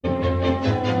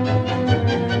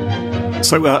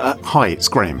Hi, it's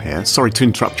Graham here. Sorry to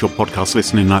interrupt your podcast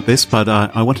listening like this, but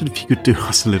I wondered if you could do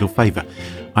us a little favour.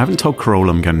 I haven't told Carole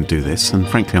I'm going to do this, and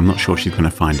frankly, I'm not sure she's going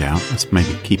to find out. Let's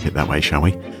maybe keep it that way, shall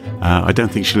we? I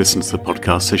don't think she listens to the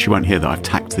podcast, so she won't hear that I've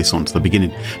tacked this on to the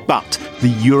beginning. But the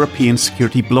European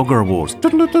Security Blogger Awards,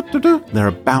 they're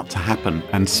about to happen,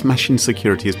 and Smashing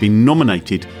Security has been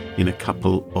nominated in a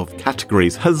couple of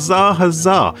categories. Huzzah,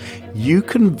 huzzah! You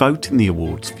can vote in the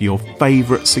awards for your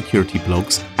favourite security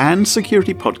blogs and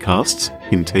security podcasts,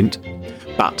 hint, hint.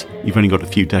 But you've only got a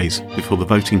few days before the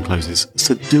voting closes,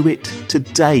 so do it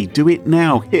today. Do it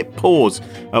now. Hit pause.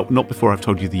 Oh, not before I've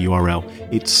told you the URL.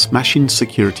 It's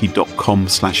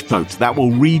smashingsecurity.com/vote. That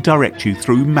will redirect you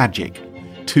through magic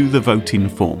to the voting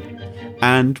form.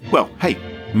 And, well, hey,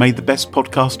 may the best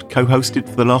podcast co-hosted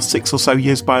for the last 6 or so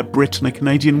years by a Brit and a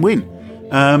Canadian win.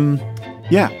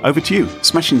 Yeah, over to you.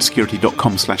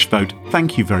 smashingsecurity.com/vote.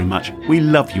 Thank you very much. We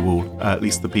love you all, at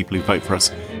least the people who vote for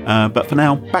us. But for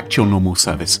now, back to your normal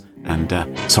service. And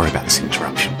sorry about this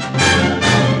interruption.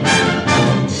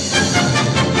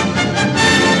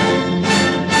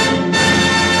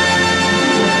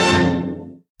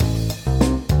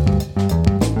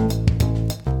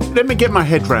 Let me get my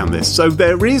head around this. So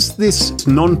there is this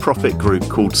non-profit group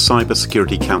called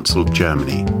Cybersecurity Council of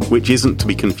Germany, which isn't to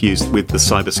be confused with the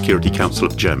Cybersecurity Council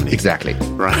of Germany. Exactly.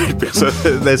 Right. So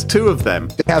there's two of them.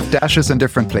 They have dashes in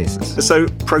different places. So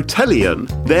Protelion,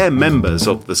 they're members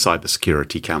of the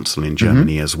Cybersecurity Council in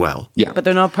Germany as well. Yeah. But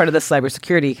they're not part of the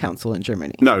Cybersecurity Council in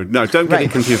Germany. No, don't get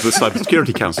it confused with the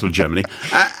Cybersecurity Council of Germany.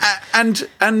 And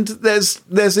there's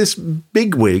this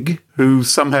bigwig who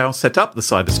somehow set up the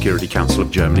Cybersecurity Council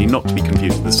of Germany, not to be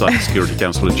confused with the Cybersecurity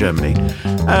Council of Germany.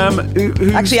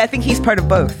 Actually, I think he's part of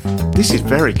both. This is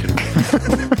very confusing.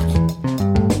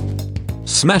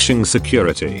 Smashing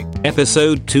Security,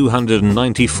 Episode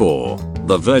 294,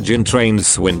 The Virgin Train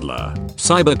Swindler,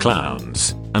 Cyber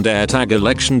Clowns, and AirTag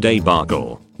Election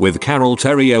Debacle, with Carole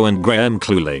Theriault and Graham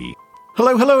Cluley.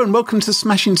 Hello, and welcome to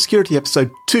Smashing Security, Episode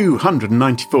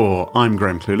 294. I'm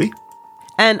Graham Cluley.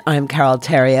 And I'm Carole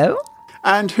Theriault.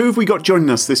 And who have we got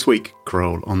joining us this week,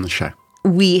 Carole, on the show?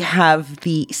 We have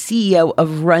the CEO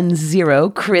of Run Zero,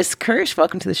 Chris Kirsch.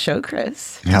 Welcome to the show,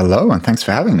 Chris. Hello, and thanks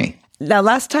for having me. Now,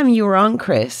 last time you were on,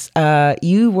 Chris,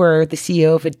 you were the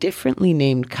CEO of a differently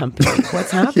named company.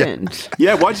 What's happened?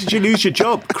 Yeah, why did you lose your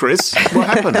job, Chris? What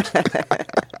happened?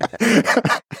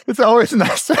 It's always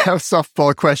nice to have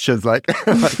softball questions like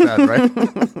that, right?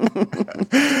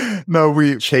 No,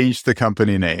 we changed the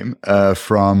company name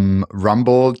from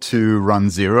Rumble to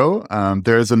Run Zero.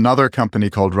 There's another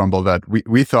company called Rumble that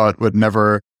we thought would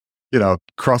never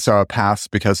cross our paths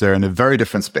because they're in a very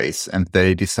different space, and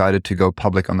they decided to go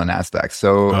public on the NASDAQ.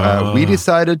 So we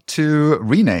decided to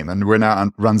rename, and we're now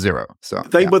on Run Zero. So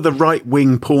they were the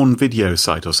right-wing porn video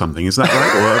site or something, is that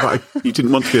right? Or you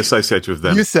didn't want to be associated with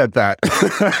them? You said that.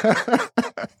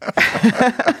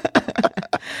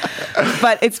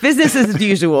 But it's business as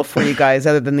usual for you guys,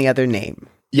 other than the other name.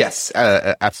 Yes,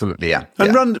 absolutely, yeah.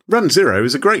 And yeah. Run Zero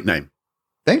is a great name.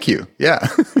 Thank you, yeah.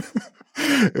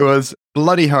 It was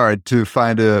bloody hard to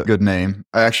find a good name.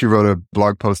 I actually wrote a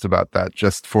blog post about that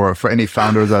just for any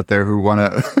founders out there who want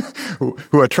to,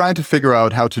 who are trying to figure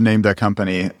out how to name their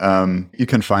company. You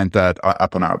can find that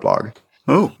up on our blog.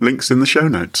 Oh, links in the show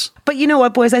notes. But you know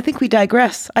what, boys? I think we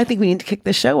digress. I think we need to kick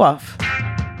the show off.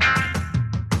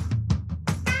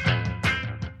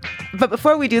 But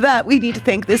before we do that, we need to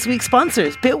thank this week's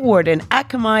sponsors, Bitwarden,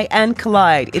 Akamai, and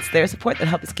Collide. It's their support that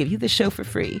helps us give you the show for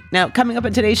free. Now, coming up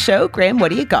on today's show, Graham, what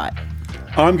do you got?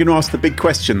 I'm going to ask the big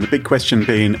question. The big question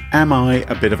being, am I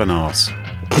a bit of an arse?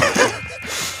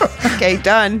 Okay,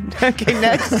 done. Okay,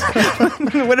 next.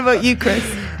 What about you, Chris?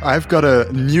 I've got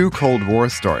a new Cold War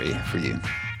story for you.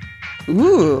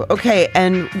 Ooh, okay.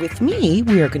 And with me,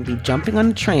 we are going to be jumping on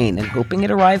a train and hoping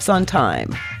it arrives on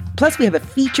time. Plus, we have a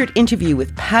featured interview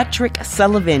with Patrick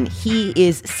Sullivan. He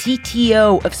is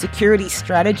CTO of Security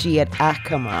Strategy at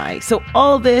Akamai. So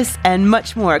all this and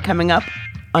much more coming up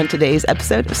on today's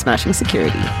episode of Smashing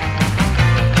Security.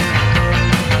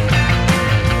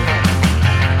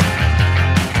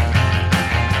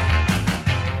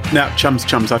 Now, chums,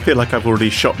 I feel like I've already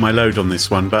shot my load on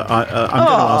this one, but I'm going to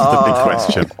ask the big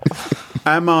question.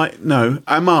 Am I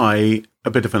a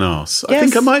bit of an arse? Yes. I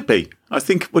think I might be. What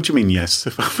do you mean, yes?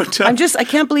 I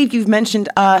can't believe you've mentioned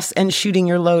us and shooting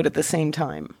your load at the same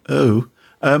time. Oh.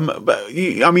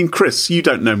 Chris, you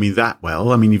don't know me that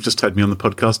well. I mean, you've just heard me on the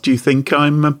podcast. Do you think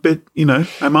I'm a bit,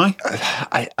 am I?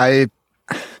 I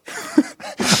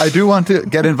do want to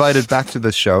get invited back to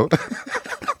the show.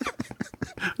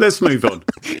 Let's move on.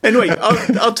 Anyway,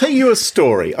 I'll tell you a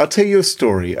story. I'll tell you a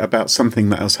story about something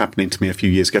that was happening to me a few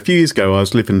years ago. A few years ago, I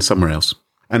was living somewhere else,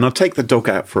 and I'd take the dog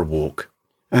out for a walk.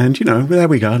 And, there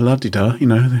we go, la-di-da,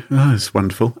 it's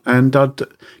wonderful. And I'd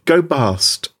go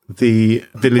past the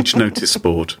village notice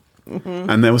board,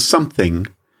 and there was something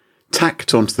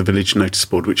tacked onto the village notice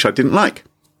board which I didn't like.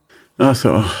 And I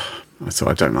thought,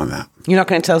 I don't like that. You're not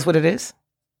going to tell us what it is?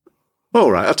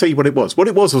 All right, I'll tell you what it was. What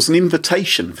it was an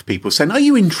invitation for people saying, are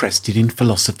you interested in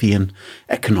philosophy and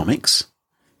economics?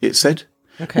 It said.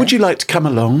 Okay. Would you like to come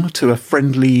along to a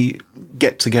friendly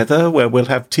get-together where we'll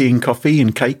have tea and coffee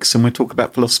and cakes and we'll talk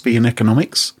about philosophy and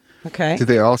economics? Okay. Do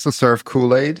they also serve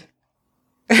Kool-Aid?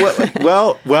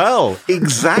 Well,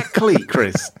 exactly,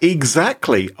 Chris.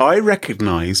 Exactly. I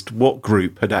recognised what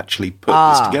group had actually put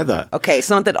this together. Okay, it's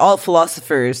not that all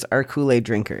philosophers are Kool-Aid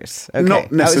drinkers. Okay.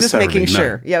 Not necessarily, I was just making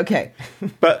sure. No. Yeah, okay.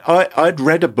 But I'd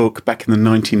read a book back in the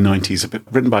 1990s,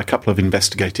 written by a couple of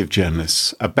investigative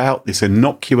journalists, about this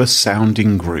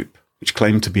innocuous-sounding group, which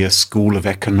claimed to be a school of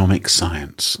economic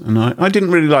science. And I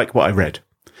didn't really like what I read.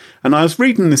 And I was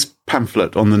reading this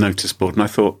pamphlet on the notice board, and I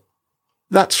thought,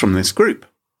 that's from this group.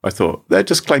 I thought, they're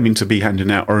just claiming to be handing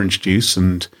out orange juice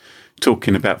and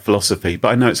talking about philosophy, but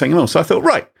I know it's something else. So I thought,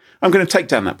 right, I'm going to take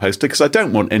down that poster because I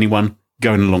don't want anyone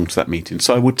going along to that meeting.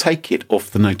 So I would take it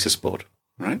off the notice board,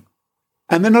 right?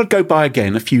 And then I'd go by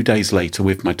again a few days later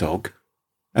with my dog,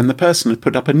 and the person had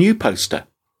put up a new poster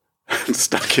and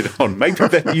stuck it on. Maybe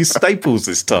they'd use staples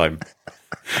this time.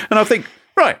 And I think,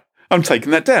 right, I'm taking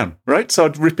that down, right? So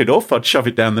I'd rip it off, I'd shove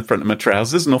it down the front of my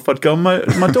trousers, and off I'd go on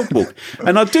my dog walk.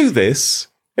 And I'd do this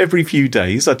every few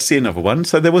days. I'd see another one.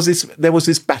 So there was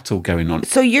this battle going on.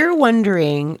 So you're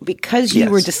wondering, because you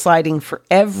were deciding for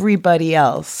everybody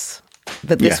else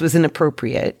that this was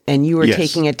inappropriate, and you were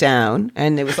taking it down,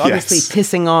 and it was obviously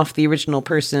pissing off the original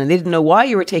person, and they didn't know why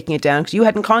you were taking it down because you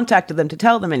hadn't contacted them to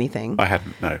tell them anything. I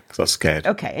hadn't, no, because I was scared.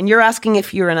 Okay, and you're asking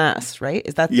if you're an ass, right?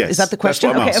 Is that the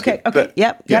question? That's what I'm asking. Okay.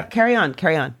 Yep. Carry on.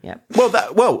 Yep.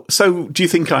 Well, so do you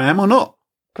think I am or not?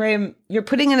 Graham, you're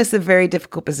putting us in a very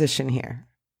difficult position here.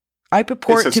 I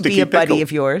purport to be a buddy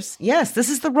of yours. Yes, this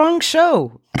is the wrong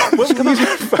show.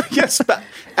 Yes, but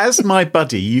as my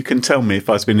buddy, you can tell me if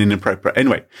I've been inappropriate.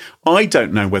 Anyway, I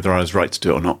don't know whether I was right to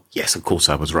do it or not. Yes, of course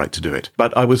I was right to do it.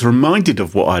 But I was reminded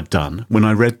of what I'd done when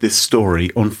I read this story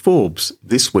on Forbes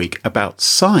this week about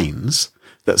signs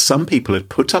that some people had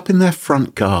put up in their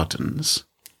front gardens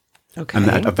and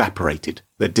that had evaporated.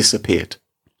 They disappeared.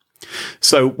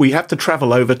 So we have to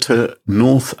travel over to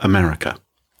North America.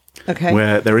 Okay.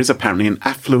 Where there is apparently an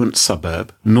affluent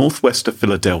suburb, northwest of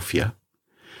Philadelphia,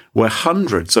 where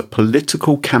hundreds of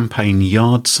political campaign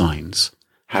yard signs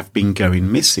have been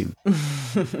going missing.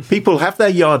 People have their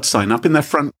yard sign up in their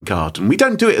front garden. We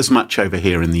don't do it as much over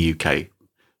here in the UK.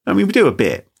 I mean, we do a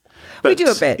bit. We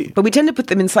do a bit, but we tend to put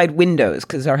them inside windows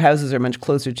because our houses are much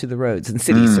closer to the roads and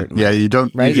cities, certainly. Yeah, you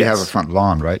don't usually have a front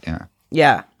lawn, right?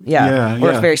 Yeah.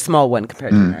 Or a very small one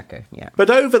compared to America. Yeah.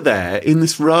 But over there, in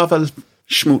this rather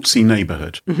schmaltzy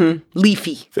neighbourhood.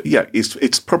 Leafy. Yeah,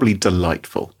 it's probably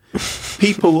delightful.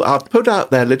 People are put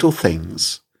out their little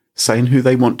things saying who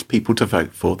they want people to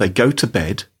vote for. They go to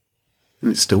bed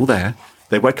and it's still there.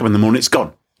 They wake up in the morning, it's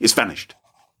gone. It's vanished.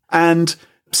 And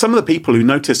some of the people who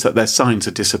noticed that their signs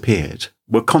had disappeared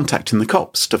were contacting the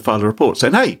cops to file a report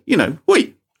saying, hey,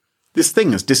 this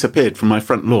thing has disappeared from my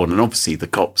front lawn. And obviously the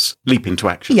cops leap into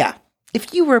action. Yeah.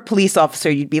 If you were a police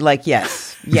officer, you'd be like,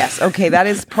 yes, okay, that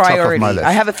is priority.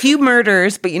 I have a few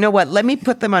murders, but you know what? Let me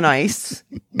put them on ice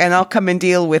and I'll come and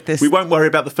deal with this. We won't worry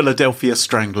about the Philadelphia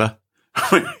Strangler.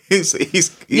 We're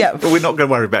not going to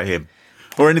worry about him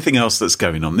or anything else that's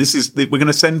going on. We're going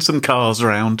to send some cars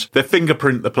around. They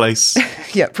fingerprint the place.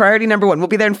 Priority number one. We'll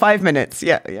be there in 5 minutes.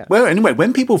 Yeah. Well, anyway,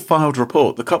 when people filed a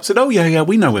report, the cops said, oh, yeah,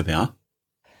 we know where they are.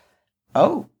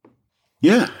 Oh.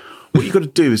 Yeah. What you've got to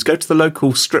do is go to the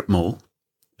local strip mall,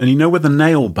 and you know where the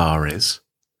nail bar is?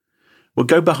 Well,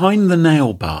 go behind the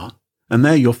nail bar, and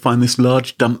there you'll find this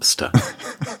large dumpster.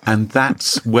 And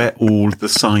that's where all the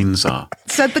signs are.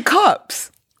 Said the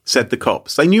cops.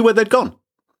 They knew where they'd gone.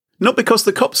 Not because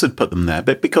the cops had put them there,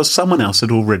 but because someone else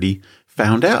had already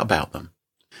found out about them.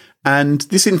 And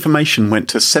this information went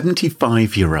to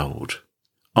 75-year-old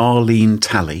Arlene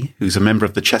Talley, who's a member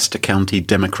of the Chester County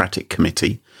Democratic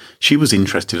Committee. She was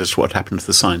interested as to what happened to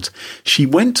the signs. She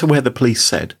went to where the police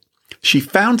said. She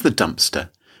found the dumpster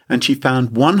and she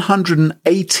found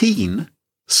 118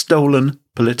 stolen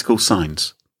political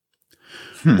signs.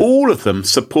 All of them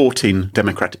supporting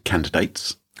Democratic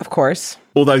candidates. Of course.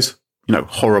 All those,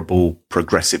 horrible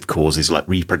progressive causes like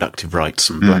reproductive rights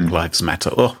and Black Lives Matter,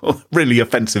 or really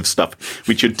offensive stuff,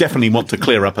 which you'd definitely want to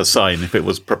clear up a sign if it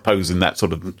was proposing that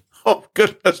sort of, oh,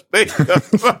 goodness me.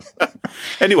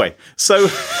 Anyway, so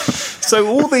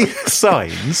all the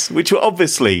signs, which were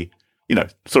obviously,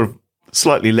 sort of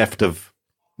slightly left of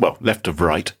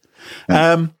right.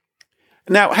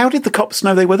 Now, how did the cops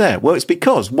know they were there? Well, it's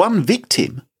because one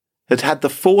victim had the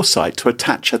foresight to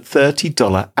attach a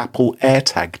 $30 Apple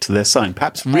AirTag to their sign,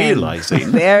 perhaps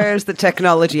realizing... There's the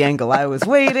technology angle. I was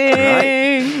waiting.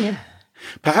 Right.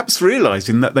 Perhaps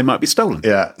realizing that they might be stolen.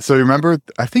 Yeah. So remember,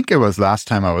 I think it was last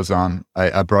time I was on,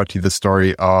 I brought you the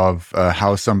story of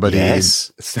how somebody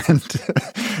sent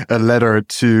a letter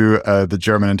to the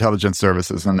German intelligence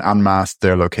services and unmasked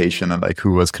their location and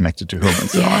who was connected to whom and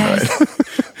so on, right?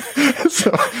 So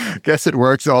I guess it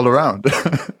works all around.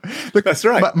 Look, that's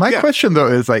right. My question, though,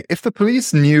 is if the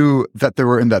police knew that they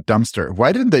were in that dumpster,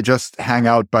 why didn't they just hang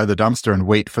out by the dumpster and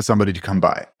wait for somebody to come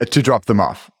by to drop them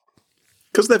off?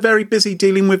 Because they're very busy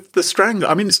dealing with the strangle.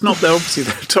 I mean, it's not obviously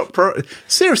their top priority.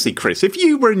 Seriously, Chris, if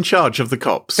you were in charge of the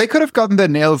cops... They could have gotten their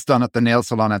nails done at the nail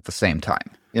salon at the same time.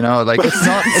 It's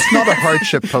not a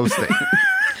hardship posting.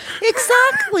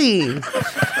 Exactly.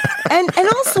 And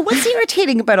also, what's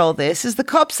irritating about all this is the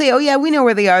cops say, oh, yeah, we know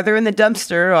where they are. They're in the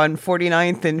dumpster on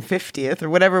 49th and 50th or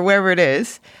wherever it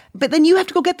is. But then you have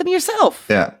to go get them yourself.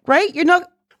 Yeah. Right? You're not...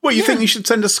 Well, you think you should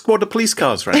send a squad of police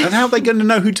cars around? And how are they going to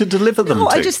know who to deliver them to?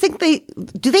 I just think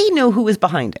do they know who is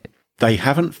behind it? They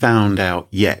haven't found out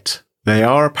yet. They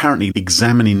are apparently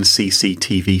examining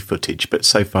CCTV footage, but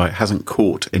so far it hasn't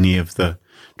caught any of the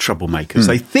troublemakers.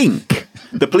 They think,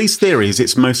 the police theory is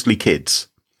it's mostly kids,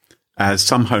 as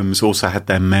some homes also had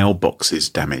their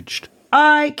mailboxes damaged.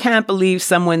 I can't believe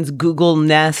someone's Google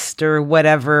Nest or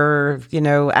whatever,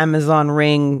 Amazon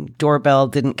Ring doorbell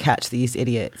didn't catch these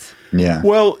idiots. Yeah.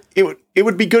 Well, it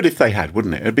would be good if they had,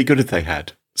 wouldn't it? It would be good if they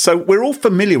had. So we're all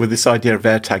familiar with this idea of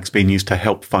AirTags being used to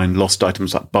help find lost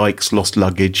items like bikes, lost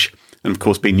luggage, and of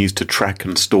course being used to track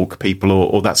and stalk people,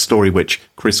 or that story which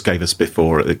Chris gave us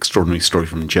before, an extraordinary story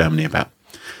from Germany about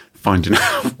finding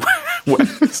out where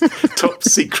top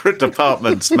secret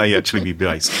departments may actually be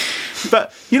based.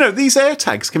 But, these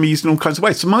AirTags can be used in all kinds of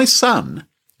ways. So my son,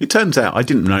 it turns out, I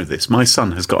didn't know this, my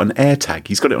son has got an AirTag.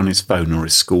 He's got it on his phone or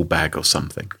his school bag or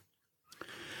something.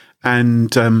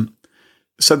 And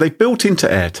so they've built into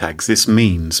AirTags this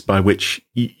means by which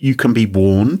you can be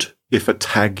warned if a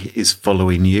tag is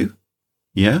following you.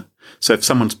 Yeah? So if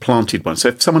someone's planted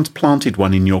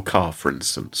one in your car, for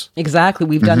instance. Exactly.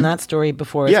 We've done that story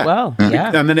before as well.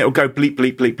 Yeah. And then it'll go bleep,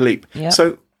 bleep, bleep, bleep. Yep.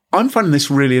 So I'm finding this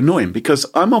really annoying because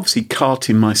I'm obviously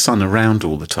carting my son around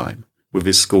all the time with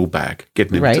his school bag,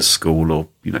 getting him to school or,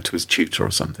 to his tutor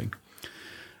or something.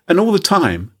 And all the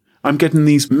time I'm getting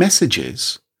these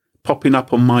messages popping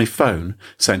up on my phone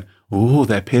saying, oh,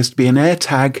 there appears to be an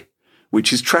AirTag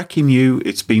which is tracking you.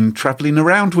 It's been traveling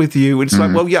around with you. And it's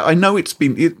like, well, yeah, I know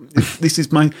this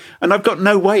is my, and I've got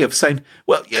no way of saying,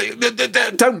 well,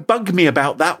 don't bug me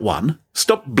about that one.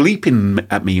 Stop bleeping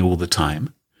at me all the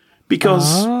time.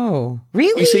 Because. Oh,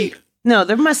 really? You see. No,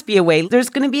 there must be a way. There's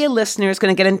going to be a listener who's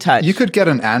going to get in touch. You could get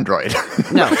an Android.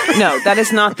 No,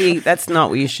 that's not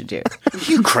what you should do.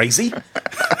 You crazy?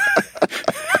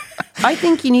 I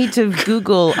think you need to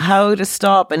Google how to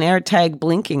stop an AirTag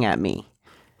blinking at me.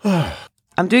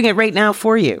 I'm doing it right now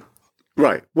for you.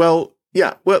 Right. Well,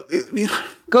 yeah. Well,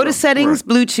 go to settings,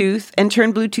 Bluetooth, and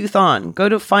turn Bluetooth on. Go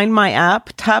to Find My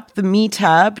App, tap the Me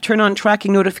tab, turn on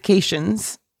tracking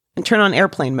notifications, and turn on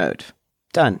airplane mode.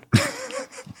 Done.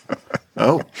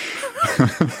 Oh.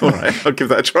 All right. I'll give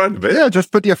that a try in a bit. Yeah,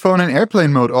 just put your phone in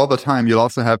airplane mode all the time. You'll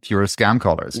also have fewer scam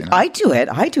callers. I do it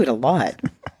a lot.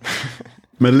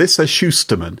 Melissa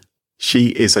Schusterman, she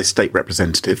is a state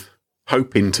representative,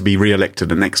 hoping to be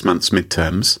re-elected at next month's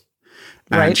midterms.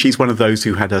 And she's one of those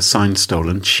who had her sign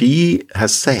stolen. She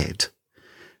has said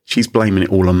she's blaming it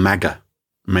all on MAGA,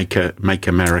 make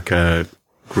America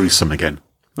gruesome again.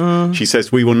 She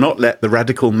says, we will not let the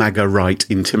radical MAGA right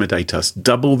intimidate us.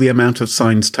 Double the amount of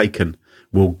signs taken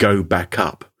will go back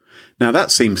up. Now, that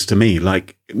seems to me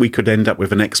like we could end up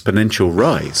with an exponential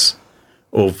rise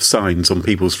of signs on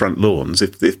people's front lawns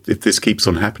if this keeps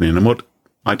on happening. And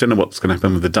I don't know what's going to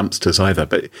happen with the dumpsters either,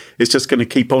 but it's just going to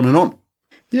keep on and on.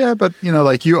 Yeah, but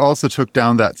you also took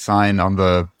down that sign on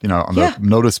the the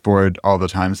notice board all the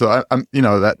time. So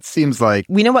that seems like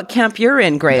we know what camp you're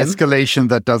in, Graham. Escalation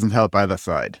that doesn't help either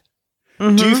side.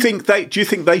 Do you think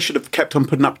they should have kept on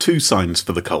putting up 2 signs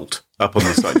for the cult up on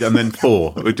the side and then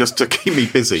 4 just to keep me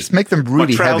busy? Just make them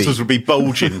really My trousers heavy. would be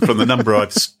bulging from the number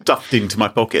I've stuffed into my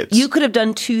pockets. You could have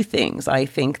done 2 things, I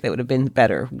think, that would have been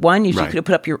better. One is you could have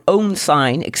put up your own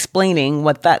sign explaining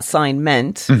what that sign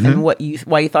meant and why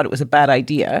you thought it was a bad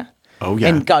idea. Oh, yeah.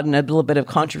 And gotten a little bit of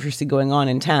controversy going on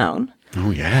in town. Oh,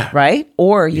 yeah. Right?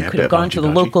 Or you Yeah, could have bit gone to the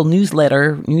argy-bargy. local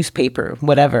newspaper,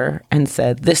 whatever, and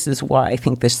said, this is why I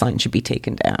think this sign should be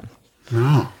taken down.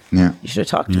 Oh. Yeah. You should have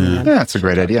talked to me. Yeah, that's a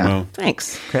great idea. Well,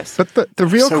 Thanks, Chris. But the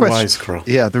real So question, wise, Carl.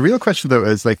 yeah, the real question though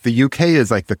is like the UK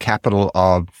is like the capital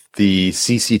of the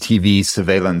CCTV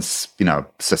surveillance,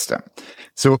 system.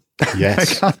 So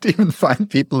Yes. I can't even find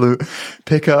people who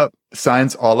pick up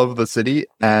signs all over the city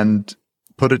and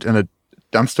put it in a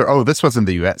dumpster. Oh, this was in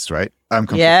the US, right? I'm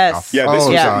completely Yes. off. Yeah, this oh,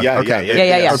 was God. yeah. Okay.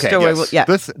 Yeah. Okay, Story yes. will- yeah.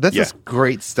 This Yeah. is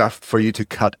great stuff for you to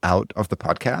cut out of the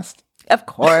podcast. Of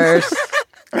course.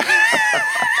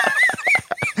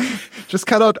 Just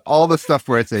cut out all the stuff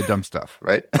where it's a dumb stuff,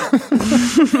 right? We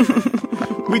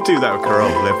do that with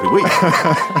Carol every week.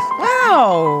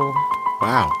 Wow.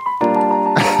 Wow.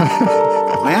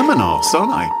 I am an arse,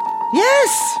 aren't I?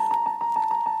 Yes.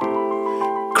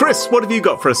 Chris, what have you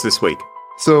got for us this week?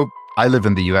 So I live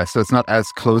in the US, so it's not as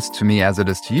close to me as it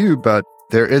is to you, but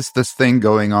there is this thing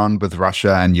going on with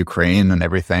Russia and Ukraine and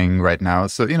everything right now.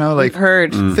 So, I've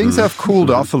heard. things have cooled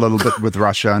off a little bit with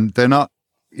Russia and they're not,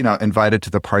 invited to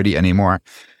the party anymore.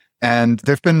 And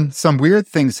there've been some weird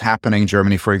things happening in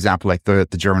Germany. For example, like the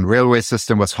German railway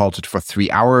system was halted for 3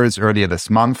 hours earlier this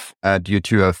month due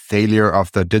to a failure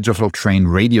of the digital train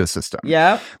radio system.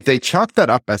 Yeah. They chalked that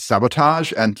up as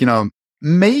sabotage and,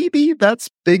 maybe that's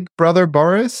Big Brother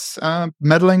Boris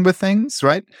meddling with things,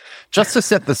 right? Just to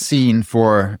set the scene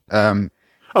for...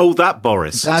 Oh, that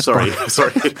Boris. That Sorry.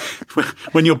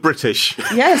 When you're British.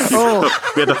 Yes.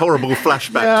 We had a horrible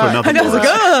flashback to another I know, I was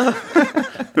Boris.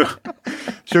 like, ugh.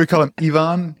 should we call him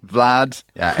Ivan? Vlad?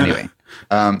 Yeah, anyway.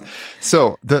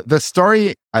 So the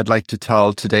story I'd like to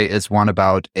tell today is one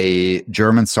about a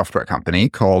German software company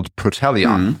called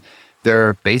Protellion.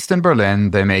 They're based in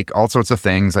Berlin. They make all sorts of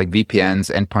things like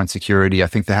VPNs, endpoint security. I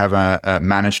think they have a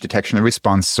managed detection and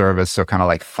response service. So kind of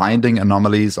like finding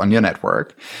anomalies on your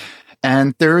network.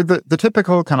 And they're the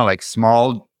typical kind of like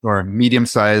small or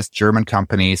medium-sized German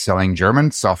company selling German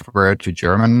software to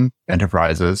German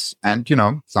enterprises and,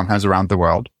 sometimes around the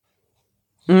world.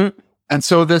 And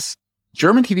so this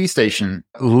German TV station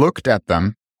looked at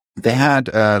them. They had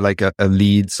like a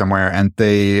lead somewhere and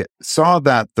they saw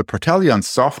that the Protellion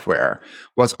software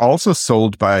was also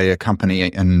sold by a company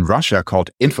in Russia called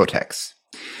Infotex.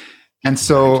 And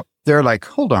so they're like,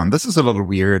 hold on, this is a little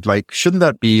weird. Like, shouldn't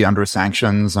that be under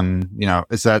sanctions? And,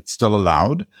 is that still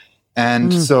allowed?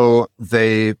 And so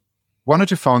they wanted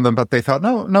to phone them, but they thought,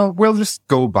 no, we'll just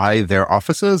go by their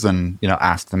offices and,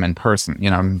 ask them in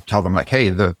person, tell them like, hey,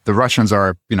 the Russians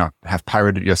are, have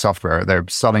pirated your software. They're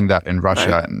selling that in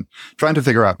Russia and trying to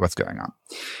figure out what's going on.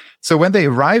 So when they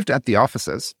arrived at the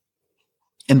offices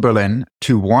in Berlin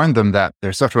to warn them that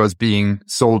their software was being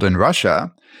sold in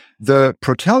Russia, the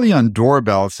Protellion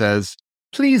doorbell says,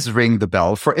 please ring the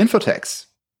bell for Infotex.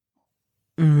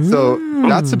 So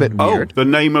that's a bit weird. Oh, the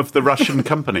name of the Russian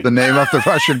company. The name of the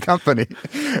Russian company.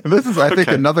 And this is, I think,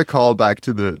 another callback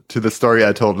to the story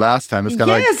I told last time. It's kind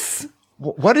of Yes.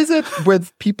 like, what is it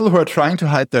with people who are trying to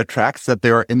hide their tracks that they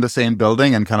are in the same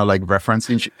building and kind of like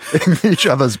referencing each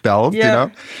other's bells? Yeah.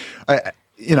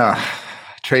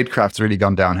 Tradecraft's really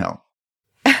gone downhill.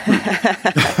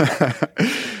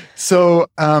 So,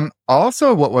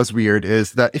 also what was weird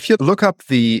is that if you look up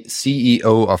the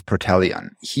CEO of Protellion,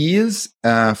 he is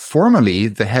formerly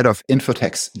the head of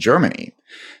Infotex Germany.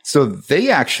 So they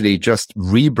actually just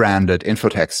rebranded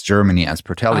Infotex Germany as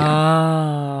Protellion.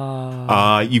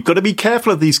 You've got to be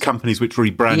careful of these companies which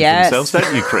rebrand Yes. themselves,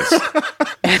 don't you, Chris?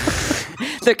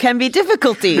 There can be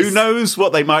difficulties. Who knows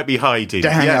what they might be hiding?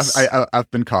 Dang, Yes. I've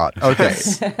been caught. Okay.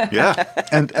 Yeah.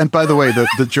 And by the way,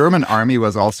 the German army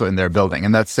was also in their building,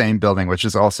 in that same building, which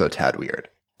is also a tad weird.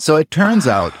 So it turns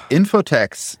out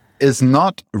Infotex is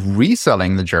not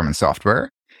reselling the German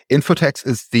software. Infotex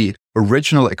is the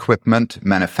original equipment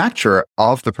manufacturer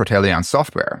of the Protellion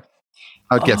software.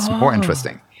 Now it gets more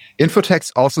interesting.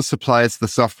 Infotex also supplies the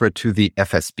software to the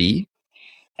FSB,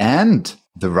 and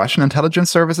the Russian intelligence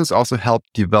services also help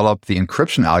develop the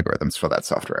encryption algorithms for that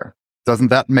software. Doesn't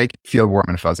that make you feel warm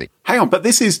and fuzzy? Hang on, but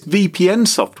this is VPN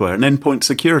software and endpoint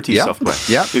security Yeah. software.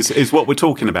 Yeah. Is what we're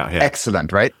talking about here.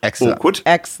 Excellent, right? Excellent. Awkward.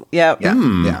 Yeah.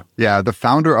 Yeah. The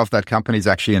founder of that company is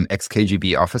actually an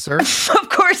ex-KGB officer Of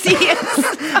course he is.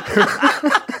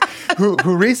 who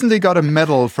recently got a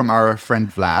medal from our friend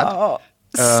Vlad.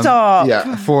 Stop.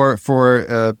 Yeah, for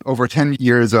over 10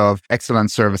 years of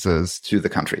excellent services to the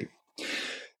country.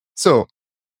 So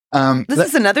this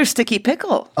is another sticky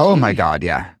pickle. Oh my God,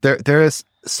 yeah. There is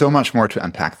so much more to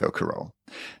unpack though, Carole.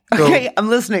 So, Okay, I'm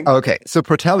listening. Okay, so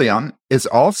Protelion is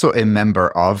also a member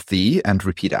of the, and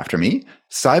repeat after me,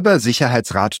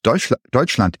 Cybersicherheitsrat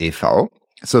Deutschland e.V.,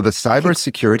 so the Cyber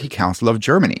Security Council of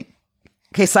Germany.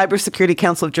 Okay, Cybersecurity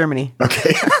Council of Germany.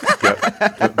 Okay.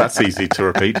 Yeah, that's easy to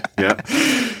repeat. Yeah.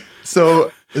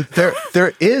 So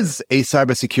there is a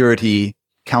Cybersecurity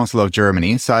Council of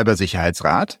Germany,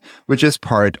 Cybersicherheitsrat, which is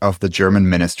part of the German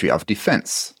Ministry of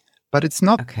Defense. But it's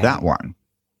not that one.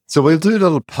 So we'll do a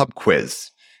little pub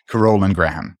quiz, Carole and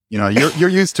Graham. You know, you're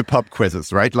used to pub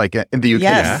quizzes, right? Like in the UK,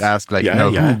 Yes. you ask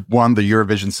who won the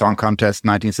Eurovision Song Contest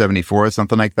 1974 or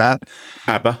something like that.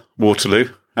 ABBA, Waterloo,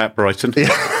 at Brighton.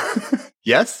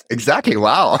 Yes, exactly.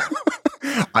 Wow.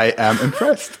 I am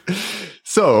impressed.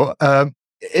 So,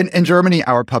 in Germany,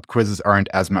 our pub quizzes aren't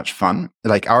as much fun.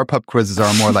 Like our pub quizzes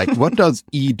are more like, what does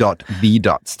E.V.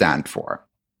 stand for?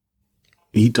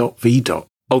 E.V.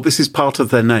 Oh, this is part of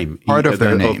their name. Part of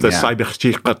their name, Of the yeah.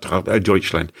 Cybersicherheit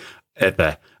Deutschland.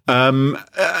 There.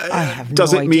 I have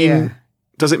Does no it idea. mean?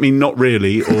 Does it mean not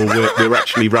really, or we're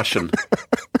actually Russian,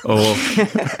 or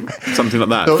something like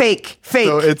that? Fake.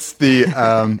 So it's the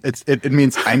it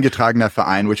means eingetragener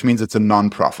Verein, which means it's a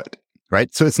non-profit,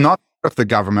 right? So it's not of the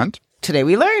government. Today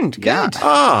we learned. Yeah. Good.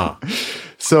 Ah,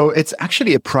 So it's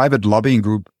actually a private lobbying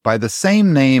group by the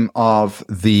same name of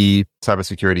the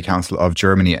Cybersecurity Council of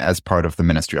Germany as part of the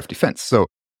Ministry of Defense. So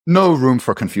no room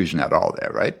for confusion at all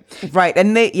there, right? Right.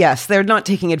 And they're not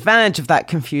taking advantage of that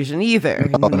confusion either.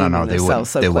 No, they wouldn't.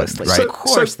 So They wouldn't, closely. right? So of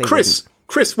course they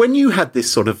Chris, when you had this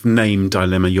sort of name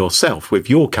dilemma yourself with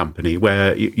your company,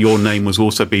 where your name was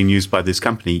also being used by this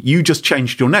company, you just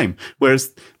changed your name,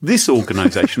 whereas this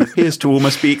organisation appears to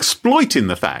almost be exploiting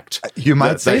the fact. You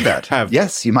might say they that. have-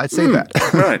 Yes, you might say that.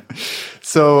 Right.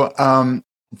 So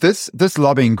this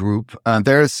lobbying group,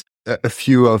 there's a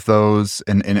few of those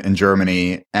in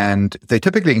Germany, and they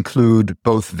typically include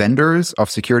both vendors of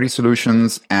security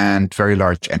solutions and very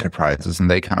large enterprises, and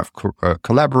they kind of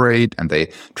collaborate and they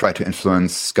try to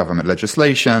influence government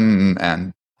legislation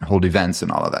and hold events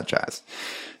and all of that jazz.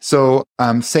 So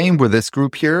same with this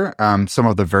group here. Some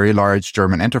of the very large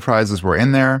German enterprises were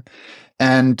in there,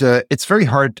 and it's very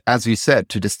hard, as you said,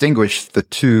 to distinguish the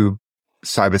two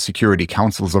cybersecurity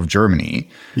councils of Germany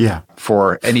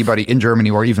for anybody in Germany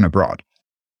or even abroad.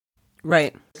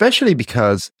 Right. Especially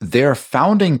because their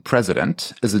founding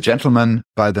president is a gentleman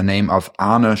by the name of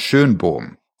Arne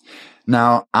Schönbohm.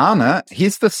 Now, Arne,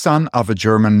 he's the son of a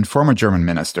former German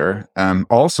minister,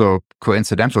 also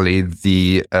coincidentally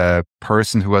the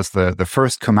person who was the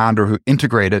first commander who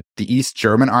integrated the East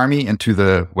German army into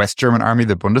the West German army,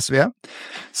 the Bundeswehr.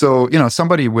 So,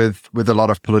 somebody with a lot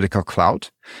of political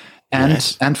clout.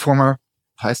 And former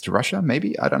ties to Russia,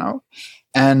 maybe, I don't know.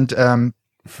 And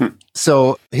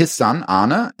so his son,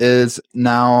 Arne, is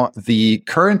now the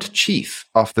current chief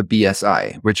of the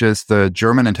BSI, which is the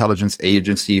German Intelligence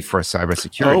Agency for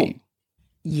Cybersecurity. Oh.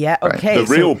 Yeah, Right. okay. The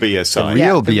real BSI.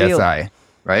 Real the real- BSI,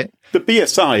 right? The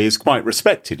BSI is quite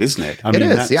respected, isn't it? I It is,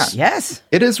 that's- yeah. Yes.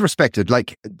 It is respected.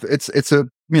 Like it's a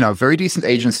very decent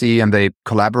agency, and they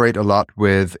collaborate a lot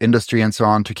with industry and so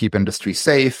on to keep industry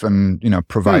safe and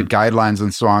provide guidelines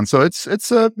and so on. So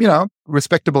it's a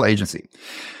respectable agency.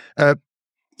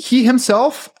 He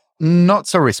himself not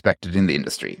so respected in the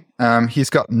industry. He's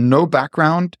got no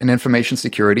background in information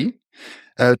security.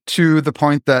 To the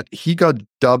point that he got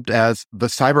dubbed as the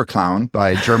cyber clown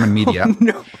by German media.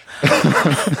 No.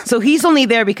 So he's only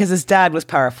there because his dad was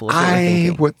powerful. is what we're I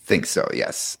thinking. would think so,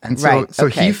 yes. And so, Right, so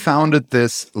okay. he founded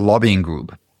this lobbying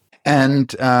group. And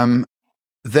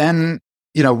then,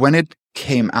 when it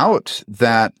came out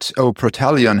that,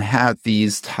 Protelion had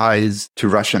these ties to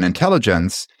Russian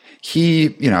intelligence,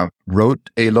 he, wrote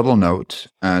a little note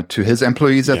to his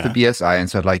employees at the BSI and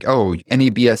said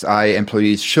any BSI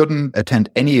employees shouldn't attend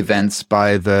any events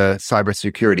by the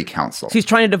Cybersecurity Council. So he's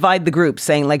trying to divide the group,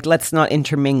 saying let's not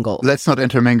intermingle. Let's not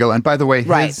intermingle. And by the way,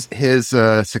 Right. his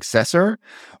successor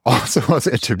also was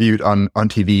interviewed on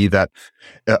TV that,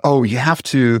 you have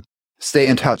to stay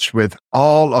in touch with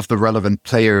all of the relevant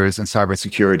players in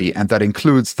cybersecurity, and that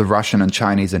includes the Russian and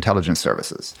Chinese intelligence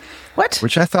services. What?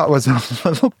 Which I thought was a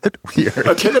little bit weird.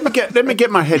 Okay, let me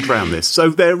get my head around this. So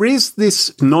there is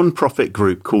this non-profit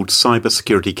group called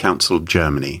Cybersecurity Council of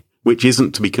Germany, which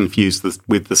isn't to be confused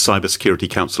with the Cybersecurity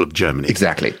Council of Germany.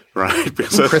 Exactly. Right.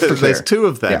 So Crystal there's clear. two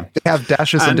of them. Yeah. They have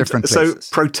dashes in different So places.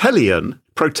 Protelion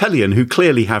Protelian, who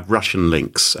clearly have Russian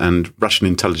links, and Russian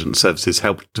intelligence services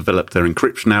helped develop their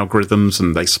encryption algorithms,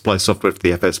 and they supply software for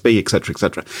the FSB, etc.,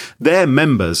 etc. They're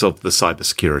members of the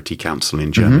Cybersecurity Council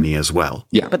in Germany as well.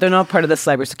 Yeah. But they're not part of the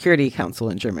Cybersecurity Council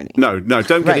in Germany. No,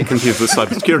 don't get it confused with the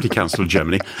Cybersecurity Council of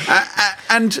Germany.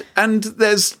 And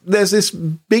there's this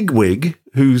bigwig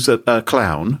who's a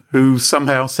clown who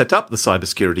somehow set up the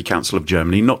Cybersecurity Council of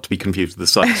Germany, not to be confused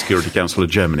with the Cybersecurity Council of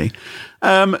Germany.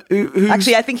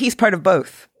 Actually, I think he's part of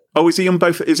both. Oh, is he on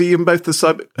both? Is he in both the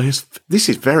cyber? This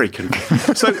is very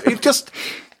confusing. So it just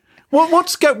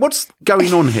what's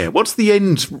going on here? What's the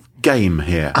end game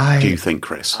here? Do you think,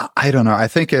 Chris? I don't know. I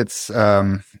think it's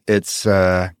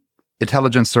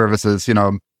intelligence services.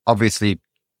 Obviously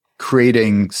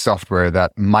creating software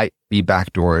that might be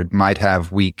backdoored, might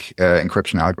have weak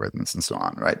encryption algorithms and so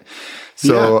on, right?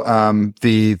 So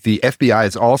the FBI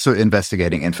is also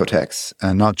investigating Infotex,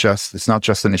 and it's not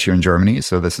just an issue in Germany.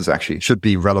 So this is actually should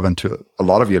be relevant to a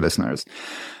lot of your listeners.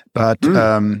 But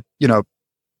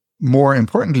more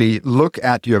importantly, look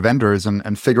at your vendors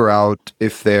and figure out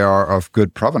if they are of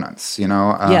good provenance.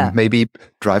 Maybe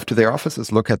drive to their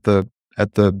offices, look at the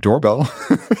doorbell.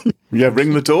 Yeah,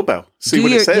 ring the doorbell. See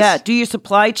what it says. Yeah, do your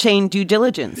supply chain due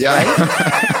diligence,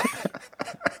 right?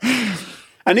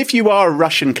 And if you are a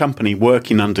Russian company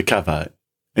working undercover,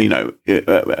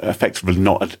 effectively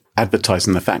not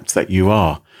advertising the fact that you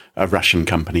are a Russian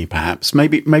company, perhaps,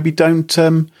 maybe don't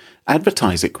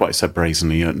advertise it quite so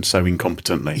brazenly and so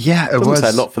incompetently. Yeah, it doesn't say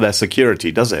a lot for their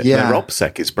security, does it? Yeah. Their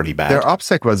OPSEC is pretty bad. Their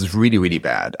OPSEC was really, really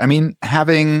bad. I mean,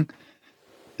 having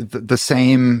the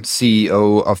same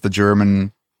CEO of the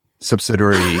German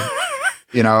subsidiary,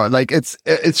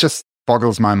 it's just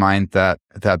boggles my mind that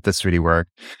this really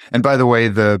worked. And by the way,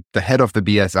 the head of the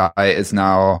BSI is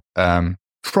now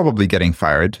probably getting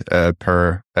fired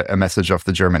per a message of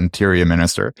the German Interior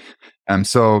Minister.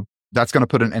 So that's going to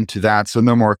put an end to that. So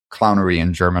no more clownery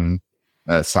in German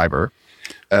cyber.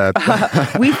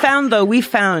 We found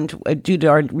due to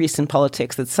our recent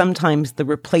politics that sometimes the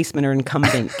replacement or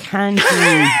incumbent can be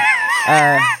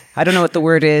I don't know what the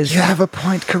word is. You have a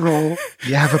point, Carol.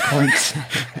 You have a point.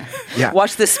 Yeah.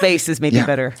 Watch this space is maybe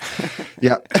better.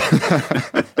 Yeah.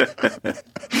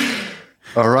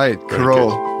 All right,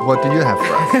 Carol, what do you have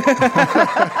for us?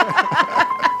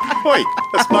 Wait,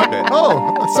 that's my bit.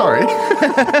 Oh, sorry.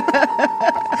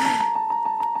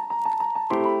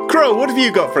 Carol, what have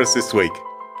you got for us this week?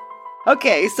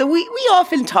 Okay, so we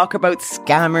often talk about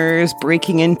scammers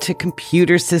breaking into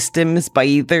computer systems by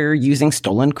either using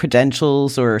stolen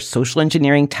credentials or social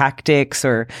engineering tactics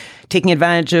or taking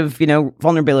advantage of,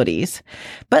 vulnerabilities.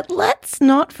 But let's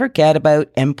not forget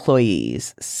about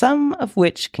employees, some of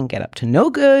which can get up to no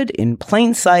good in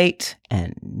plain sight,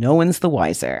 and no one's the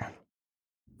wiser.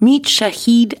 Meet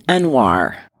Shahid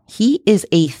Anwar. He is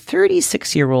a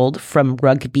 36-year-old from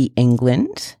Rugby,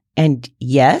 England. And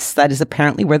yes, that is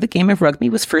apparently where the game of rugby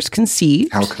was first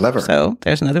conceived. How clever. So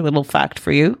there's another little fact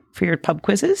for you for your pub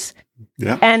quizzes.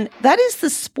 Yeah. And that is the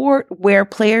sport where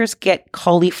players get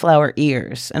cauliflower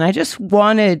ears. And I just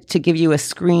wanted to give you a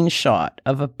screenshot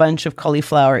of a bunch of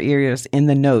cauliflower ears in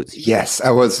the notes. Yes,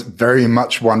 I was very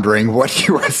much wondering what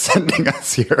you were sending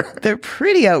us here. They're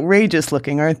pretty outrageous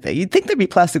looking, aren't they? You'd think there'd be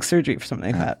plastic surgery for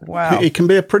something like that. Wow. It can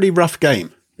be a pretty rough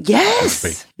game.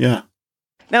 Yes. Yeah.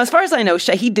 Now, as far as I know,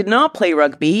 Shahid did not play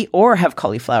rugby or have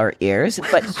cauliflower ears,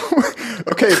 but...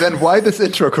 Okay, then why this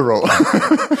intro, Carol?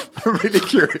 I'm really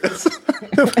curious.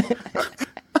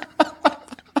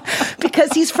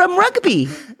 Because he's from Rugby.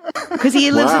 Because he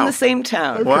lives in the same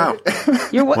town. Wow.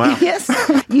 Yes,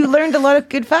 you learned a lot of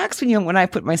good facts when I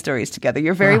put my stories together.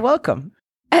 You're very welcome.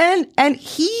 And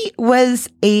he was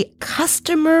a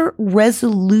customer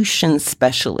resolution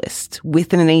specialist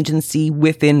within an agency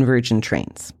within Virgin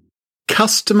Trains.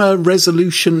 Customer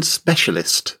resolution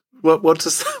specialist.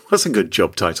 What's a good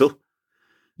job title?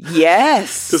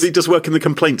 Yes. Does he just work in the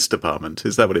complaints department?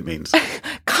 Is that what it means?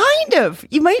 Kind of.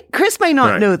 Chris might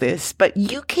not know this, but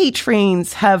UK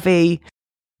trains have a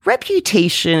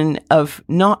reputation of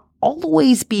not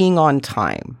always being on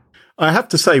time. I have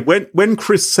to say, when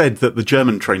Chris said that the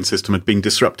German train system had been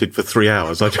disrupted for 3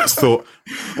 hours, I just thought,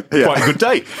 quite a good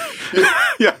day.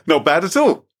 Yeah, not bad at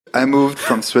all. I moved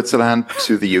from Switzerland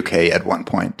to the UK at one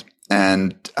point,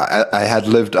 and I had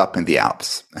lived up in the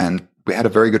Alps, and we had a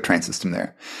very good train system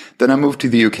there. Then I moved to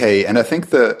the UK, and I think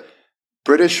the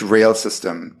British rail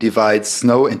system divides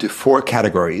snow into 4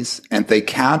 categories, and they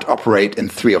can't operate in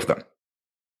 3 of them.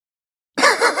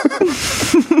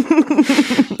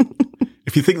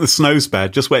 If you think the snow's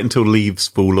bad, just wait until leaves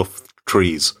fall off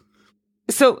trees.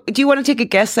 So do you want to take a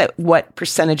guess at what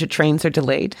percentage of trains are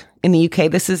delayed in the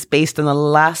UK? This is based on the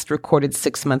last recorded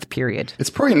 6-month period. It's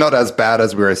probably not as bad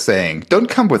as we were saying. Don't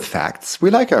come with facts.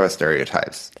 We like our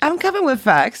stereotypes. I'm coming with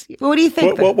facts. What do you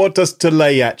think? What does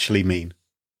delay actually mean?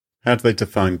 How do they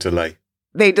define delay?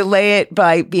 They delay it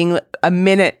by being a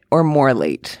minute or more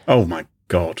late. Oh my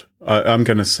God. I'm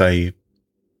going to say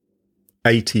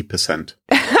 80%.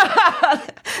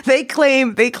 They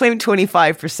claim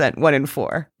 25%, 1 in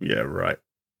 4. Yeah, right.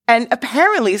 And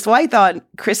apparently, so I thought,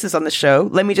 Chris is on the show,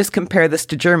 let me just compare this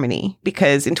to Germany,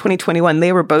 because in 2021,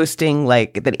 they were boasting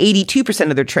like that 82%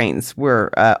 of their trains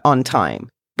were on time.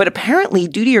 But apparently,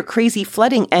 due to your crazy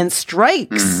flooding and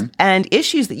strikes and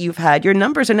issues that you've had, your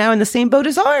numbers are now in the same boat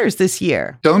as ours this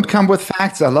year. Don't come with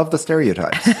facts. I love the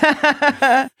stereotypes.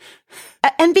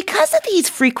 And because of these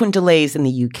frequent delays in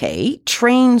the UK,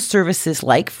 train services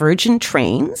like Virgin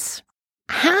Trains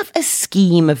have a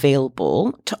scheme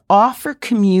available to offer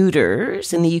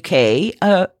commuters in the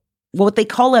UK what they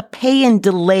call a pay and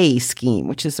delay scheme,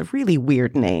 which is a really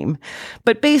weird name.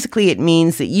 But basically it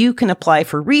means that you can apply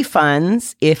for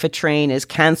refunds if a train is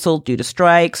cancelled due to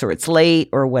strikes or it's late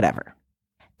or whatever.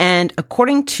 And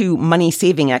according to money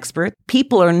saving experts,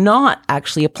 people are not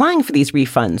actually applying for these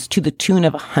refunds to the tune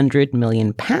of £100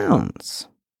 million.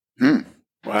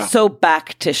 Wow. So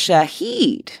back to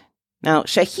Shahid. Now,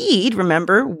 Shahid,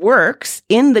 remember, works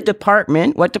in the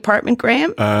department. What department,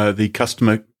 Graham? The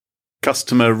customer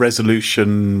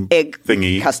resolution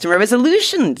thingy. Customer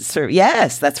resolution.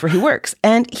 Yes, that's where he works.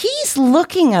 And he's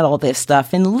looking at all this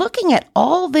stuff and looking at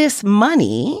all this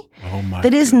money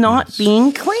that is not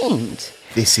being claimed.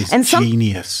 This is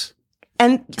genius.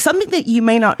 And something that you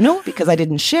may not know, because I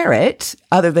didn't share it,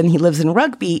 other than he lives in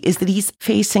Rugby, is that he's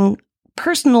facing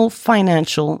personal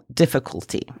financial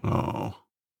difficulty. Oh.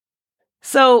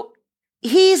 So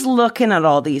he's looking at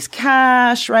all these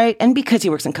cash, right? And because he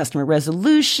works in customer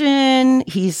resolution,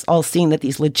 he's all seeing that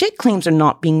these legit claims are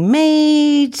not being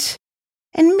made.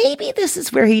 And maybe this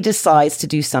is where he decides to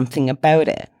do something about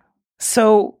it.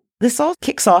 So this all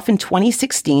kicks off in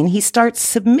 2016. He starts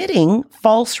submitting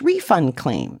false refund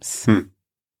claims.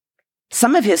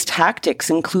 Some of his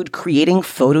tactics include creating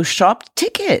photoshopped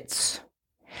tickets.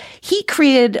 He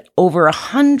created over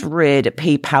 100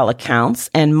 PayPal accounts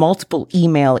and multiple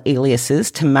email aliases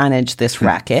to manage this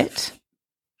racket.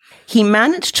 He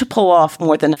managed to pull off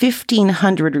more than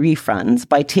 1,500 refunds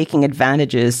by taking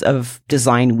advantages of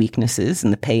design weaknesses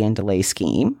in the pay and delay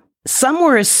scheme. Some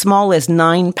were as small as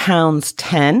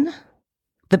 £9.10.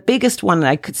 The biggest one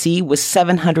I could see was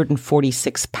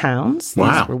 £746.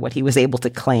 Wow. These were what he was able to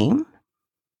claim.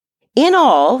 In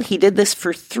all, he did this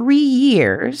for 3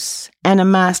 years and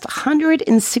amassed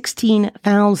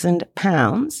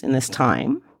 £116,000 in this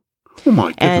time. Oh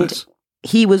my goodness. And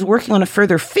he was working on a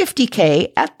further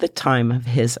 50K at the time of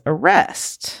his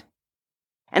arrest.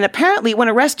 And apparently, when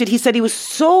arrested, he said he was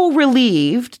so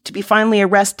relieved to be finally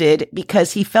arrested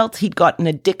because he felt he'd gotten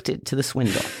addicted to the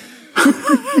swindle.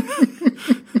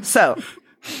 So,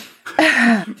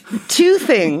 2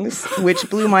 things which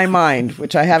blew my mind,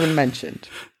 which I haven't mentioned.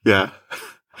 Yeah.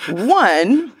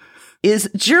 One is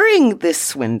during this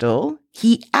swindle,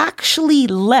 he actually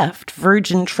left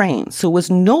Virgin Trains, so was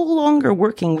no longer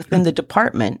working within the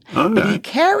department, but he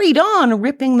carried on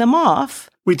ripping them off.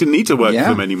 We didn't need to work with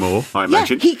them anymore, I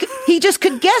imagine. He just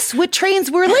could guess what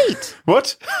trains were late.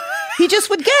 What? He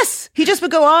just would guess. He just would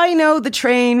go, I know the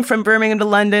train from Birmingham to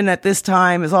London at this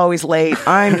time is always late.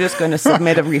 I'm just going to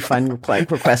submit a refund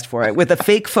request for it with a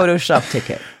fake Photoshop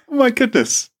ticket. Oh my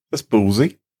goodness. That's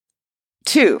ballsy.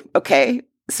 2, okay.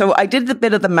 So I did a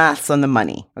bit of the maths on the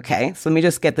money, okay? So let me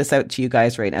just get this out to you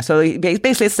guys right now. So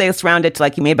basically, let's round it to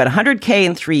like you made about 100K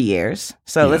in 3 years.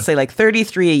 So let's say like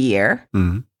 33 a year.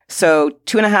 Mm-hmm. So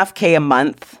 2.5K a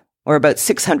month or about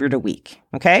 600 a week,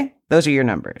 okay? Those are your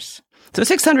numbers. So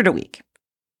 600 a week.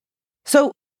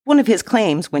 So one of his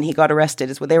claims when he got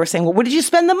arrested is what they were saying, well, what did you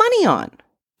spend the money on?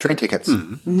 Train tickets.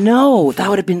 No, that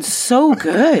would have been so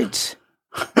good.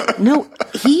 No,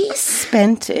 he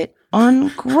spent it on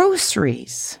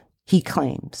groceries, he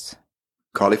claims.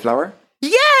 Cauliflower?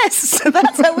 Yes!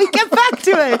 That's how we get back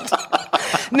to it.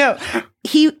 No,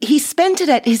 he spent it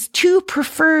at his 2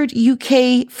 preferred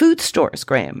UK food stores,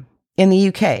 Graham, in the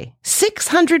UK.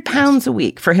 £600 a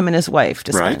week for him and his wife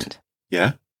to spend. Right.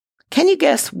 Yeah. Can you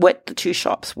guess what the 2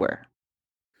 shops were?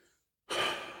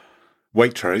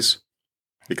 Waitrose,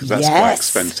 because that's quite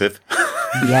expensive.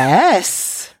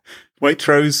 Yes.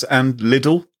 Waitrose and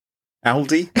Lidl,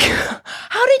 Aldi.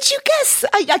 How did you guess?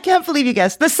 I can't believe you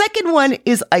guessed. The second one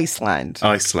is Iceland.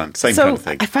 Iceland, same kind of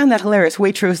thing. I found that hilarious.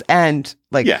 Waitrose and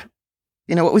Yeah.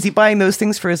 What was he buying those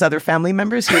things for his other family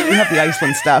members? Here, you have the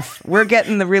Iceland stuff. We're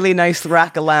getting the really nice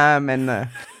rack of lamb and the...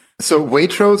 So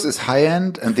Waitrose is high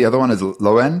end and the other one is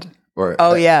low end?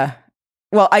 Yeah.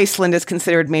 Well, Iceland is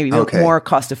considered maybe more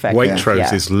cost effective.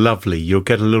 Waitrose is lovely. You'll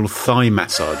get a little thigh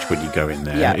massage when you go in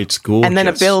there. Yeah. It's gorgeous. And then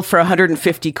a bill for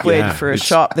 150 quid for a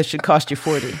shop that should cost you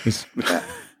 40.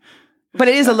 But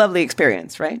it is a lovely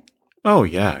experience, right? Oh,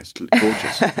 yeah. It's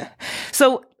gorgeous.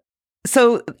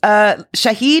 So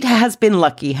Shahid has been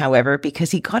lucky, however, because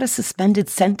he got a suspended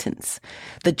sentence.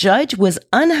 The judge was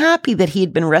unhappy that he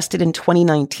had been arrested in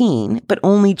 2019, but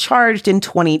only charged in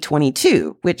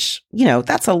 2022, which,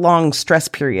 that's a long stress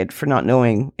period for not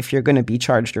knowing if you're going to be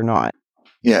charged or not.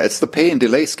 Yeah, it's the pay and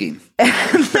delay scheme. And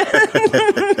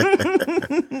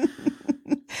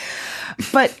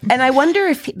I wonder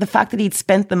if the fact that he'd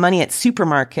spent the money at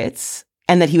supermarkets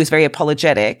and that he was very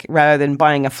apologetic rather than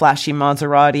buying a flashy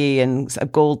Maserati and a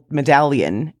gold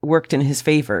medallion worked in his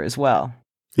favor as well.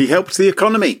 He helped the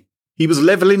economy. He was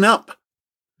leveling up.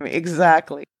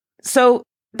 Exactly. So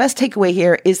best takeaway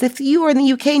here is if you are in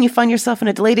the UK and you find yourself in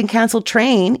a delayed and cancelled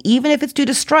train, even if it's due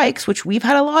to strikes, which we've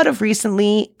had a lot of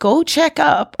recently, go check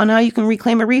up on how you can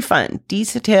reclaim a refund.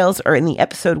 These details are in the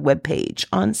episode webpage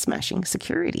on Smashing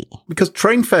Security. Because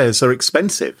train fares are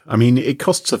expensive. I mean, it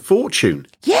costs a fortune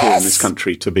in this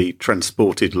country to be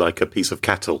transported like a piece of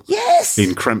cattle. Yes.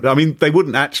 I mean, they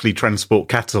wouldn't actually transport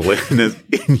cattle in as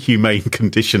inhumane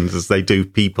conditions as they do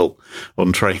people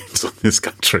on trains in this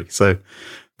country. So...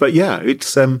 But yeah,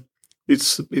 it's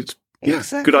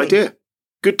exactly. Good idea.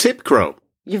 Good tip, Crow.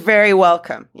 You're very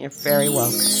welcome.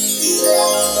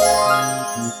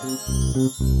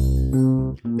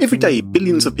 Every day,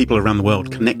 billions of people around the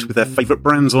world connect with their favourite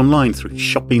brands online through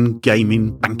shopping,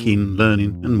 gaming, banking,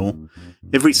 learning, and more.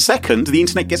 Every second, the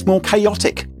internet gets more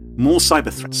chaotic, more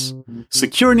cyber threats.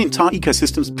 Securing entire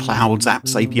ecosystems, clouds,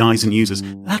 apps, APIs, and users,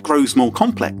 that grows more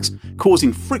complex,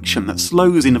 causing friction that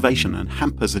slows innovation and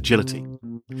hampers agility.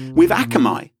 With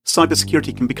Akamai,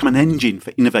 cybersecurity can become an engine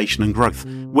for innovation and growth.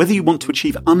 Whether you want to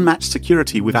achieve unmatched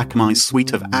security with Akamai's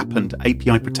suite of app and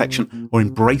API protection or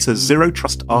embrace a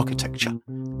zero-trust architecture,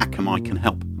 Akamai can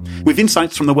help. With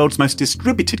insights from the world's most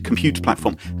distributed compute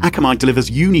platform, Akamai delivers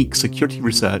unique security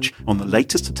research on the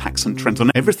latest attacks and trends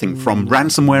on everything from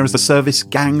ransomware as a service,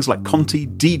 gangs like Conti,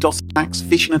 DDoS attacks,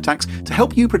 phishing attacks, to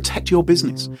help you protect your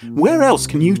business. Where else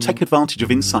can you take advantage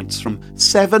of insights from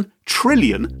 7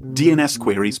 trillion DNS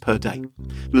queries per day?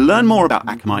 Learn more about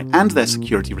Akamai and their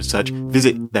security research.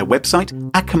 Visit their website,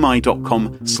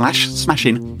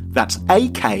 akamai.com/smashing. That's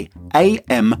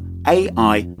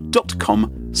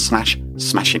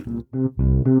akamai.com/smashing.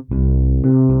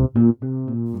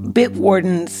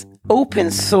 Bitwarden's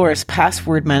open source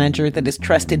password manager that is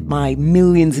trusted by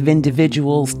millions of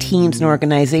individuals, teams, and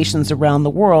organizations around the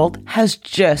world has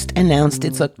just announced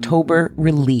its October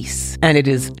release. And it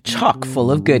is chock full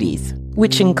of goodies,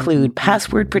 which include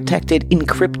password-protected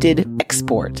encrypted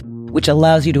export, which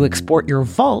allows you to export your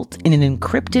vault in an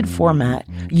encrypted format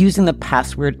using the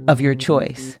password of your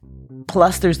choice.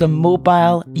 Plus, there's the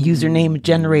mobile username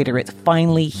generator. It's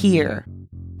finally here.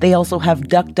 They also have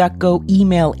DuckDuckGo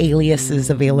email aliases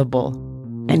available.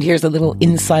 And here's a little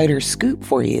insider scoop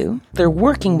for you. They're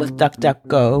working with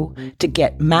DuckDuckGo to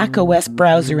get macOS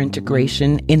browser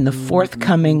integration in the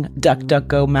forthcoming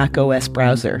DuckDuckGo macOS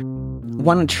browser.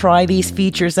 Want to try these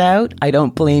features out? I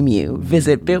don't blame you.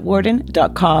 Visit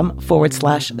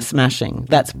bitwarden.com/smashing.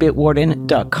 That's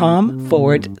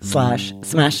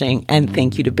bitwarden.com/smashing. And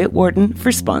thank you to Bitwarden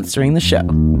for sponsoring the show.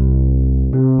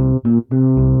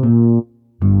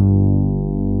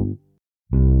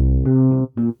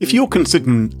 If you're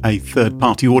considering a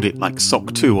third-party audit like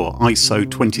SOC 2 or ISO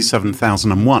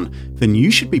 27001, then you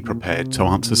should be prepared to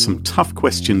answer some tough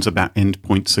questions about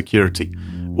endpoint security.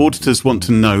 Auditors want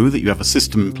to know that you have a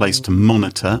system in place to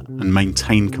monitor and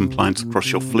maintain compliance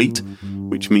across your fleet,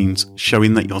 which means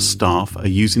showing that your staff are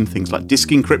using things like disk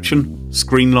encryption,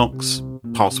 screen locks,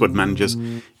 password managers.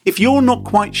 If you're not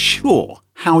quite sure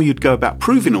how you'd go about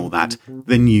proving all that,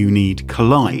 then you need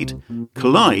Kolide.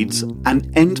 Kolide's an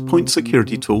endpoint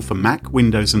security tool for Mac,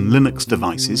 Windows, and Linux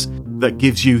devices that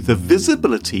gives you the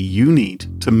visibility you need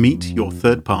to meet your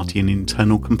third-party and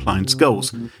internal compliance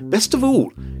goals. Best of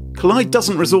all, Kolide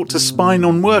doesn't resort to spying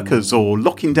on workers or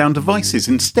locking down devices.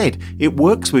 Instead, it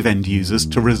works with end users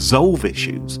to resolve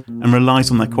issues and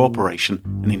relies on their cooperation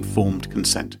and informed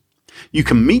consent. You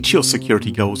can meet your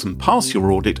security goals and pass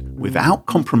your audit without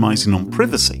compromising on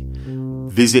privacy.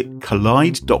 Visit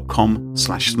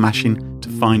kolide.com/smashing to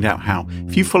find out how.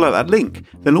 If you follow that link,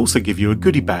 they'll also give you a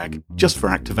goodie bag just for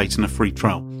activating a free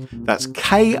trial. That's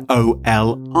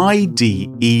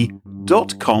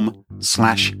KOLIDE.com/smashing.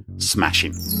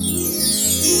 patreon.com/smashing.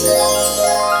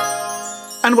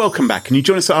 And welcome back. Can you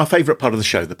join us at our favourite part of the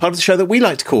show, the part of the show that we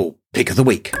like to call Pick of the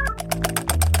Week.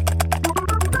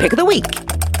 Pick of the week.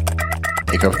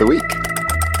 Pick of the week.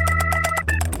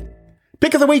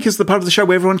 Pick of the Week is the part of the show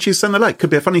where everyone chooses something they like. Could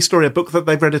be a funny story, a book that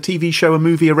they've read, a TV show, a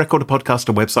movie, a record, a podcast,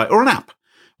 a website, or an app.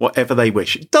 Whatever they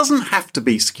wish. It doesn't have to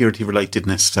be security related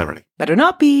necessarily. Better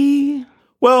not be.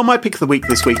 Well, my Pick of the Week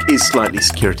this week is slightly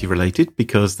security related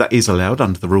because that is allowed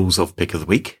under the rules of Pick of the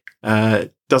Week.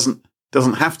 Doesn't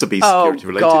have to be security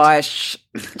related. Oh, gosh.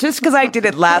 Just because I did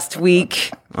it last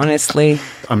week, honestly.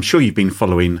 I'm sure you've been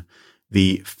following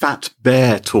the Fat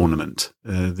Bear tournament,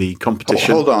 the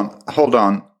competition. Hold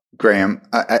on, Graham.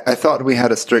 I thought we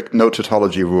had a strict no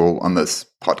tautology rule on this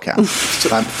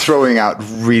podcast. I'm throwing out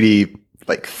really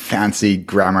fancy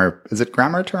grammar. Is it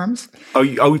grammar terms? So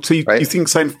you think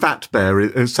saying Fat Bear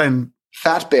is saying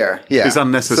Fat Bear, yeah, is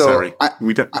unnecessary.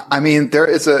 So I mean, there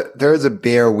is a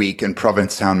bear week in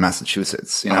Provincetown,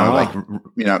 Massachusetts.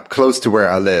 Close to where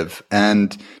I live.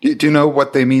 And do you know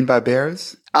what they mean by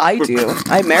bears? I do.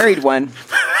 I married one.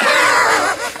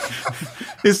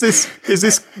 Is this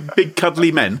big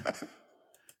cuddly men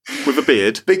with a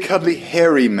beard? Big cuddly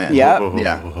hairy men.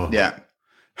 Yeah. Yeah.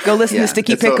 Go listen to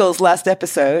Sticky Pickles' last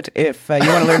episode if you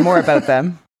want to learn more about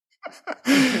them.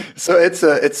 So it's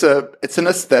an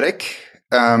aesthetic.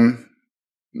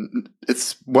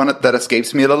 It's one that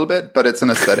escapes me a little bit, but it's an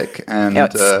aesthetic, and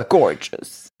it's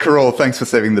gorgeous. Carol, thanks for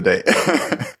saving the day.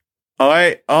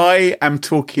 I am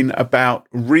talking about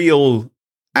real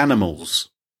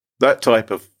animals, that type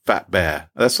of fat bear.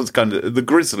 That's what's kind of the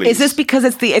grizzlies. Is this because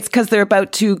it's because they're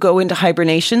about to go into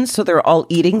hibernation, so they're all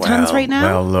eating tons right now?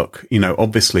 Well, look,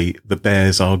 obviously the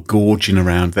bears are gorging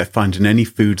around. They're finding any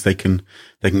food they can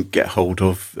get hold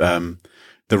of.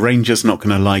 The ranger's not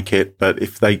going to like it, but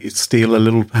if they steal a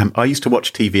little, I used to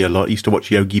watch TV a lot. I used to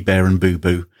watch Yogi Bear and Boo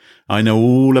Boo. I know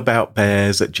all about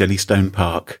bears at Jellystone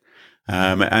Park.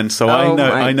 And so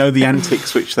I know the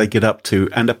antics which they get up to.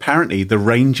 And apparently the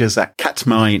rangers at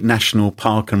Katmai National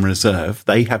Park and Reserve,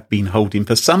 they have been holding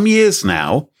for some years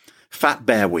now, Fat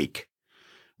Bear Week,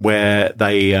 where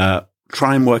they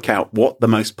try and work out what the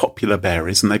most popular bear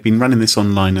is. And they've been running this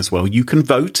online as well. You can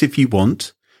vote if you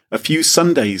want. A few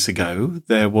Sundays ago,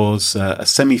 there was a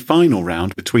semi-final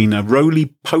round between a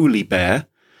roly-poly bear,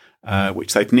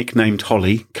 which they've nicknamed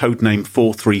Holly, codename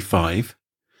 435.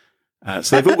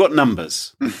 So they've all got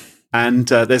numbers. And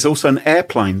there's also an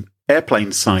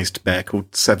airplane-sized bear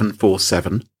called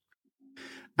 747.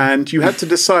 And you had to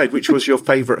decide which was your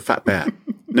favourite fat bear.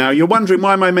 Now, you're wondering,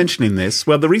 why am I mentioning this?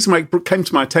 Well, the reason why it came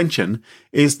to my attention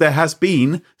is there has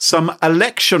been some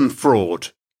election fraud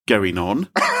going on.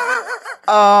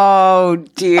 Oh,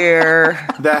 dear.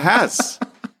 There has.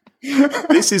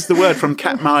 This is the word from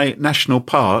Katmai National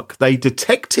Park. They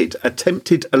detected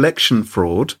attempted election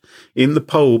fraud in the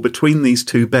poll between these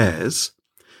two bears.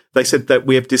 They said that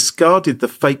we have discarded the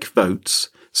fake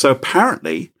votes. So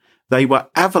apparently they were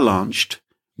avalanched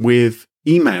with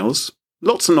emails,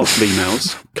 lots and lots of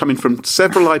emails coming from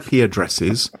several IP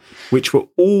addresses, which were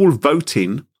all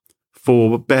voting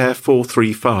for Bear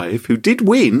 435, who did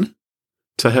win,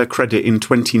 to her credit, in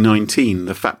 2019,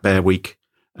 the Fat Bear Week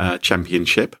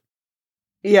championship.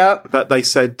 Yeah. But they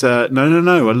said,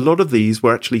 no. A lot of these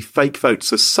were actually fake votes.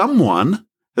 So someone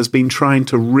has been trying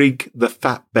to rig the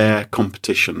Fat Bear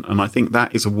competition. And I think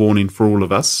that is a warning for all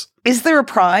of us. Is there a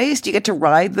prize? Do you get to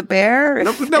ride the bear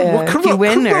if you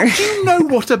win? Do you know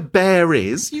what a bear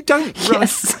is? You don't.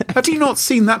 Yes. Have you not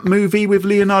seen that movie with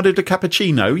Leonardo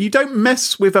DiCaprio? You don't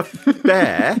mess with a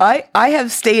bear. I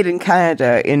have stayed in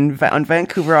Canada on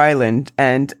Vancouver Island,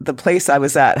 and the place I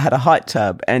was at had a hot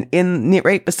tub, and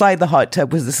right beside the hot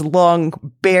tub was this long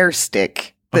bear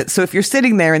stick. So if you're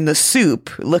sitting there in the soup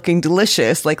looking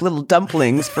delicious, like little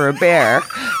dumplings for a bear,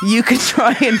 you could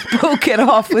try and poke it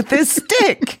off with this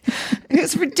stick.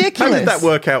 It's ridiculous. How did that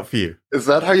work out for you? Is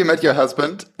that how you met your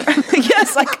husband?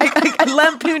 Yes, I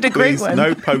lampooned a great one.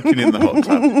 No poking in the hot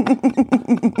tub.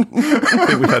 I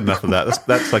think we've had enough of that.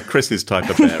 That's like Chris's type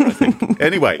of bear, I think.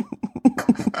 Anyway,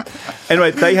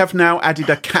 they have now added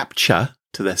a captcha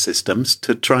to their systems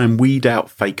to try and weed out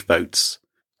fake votes.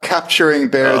 Capturing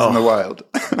bears in the wild.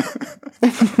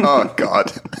 Oh,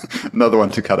 God. Another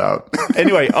one to cut out.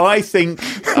 Anyway, I think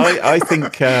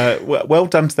well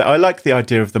done to that. I like the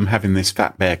idea of them having this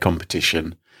fat bear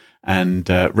competition and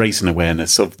raising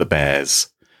awareness of the bears.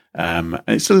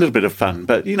 It's a little bit of fun.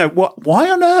 But, why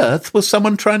on earth was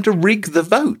someone trying to rig the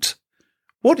vote?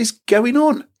 What is going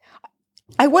on?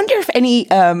 I wonder if any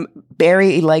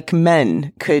Barry-like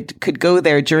men could go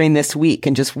there during this week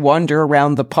and just wander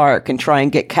around the park and try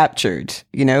and get captured,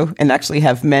 and actually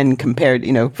have men compared,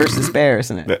 versus bears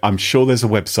in it. I'm sure there's a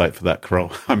website for that,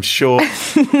 Carole. I'm sure.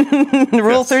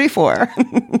 Rule 34.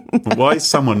 Why is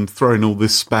someone throwing all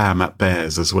this spam at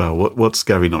bears as well? What's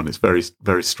going on? It's very,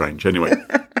 very strange. Anyway.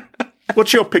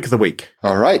 What's your pick of the week?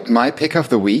 All right. My pick of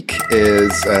the week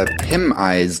is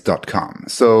PimEyes.com.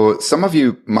 So some of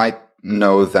you might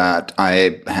know that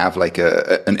I have like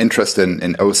an interest in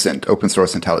OSINT, open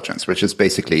source intelligence, which is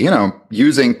basically,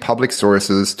 using public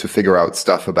sources to figure out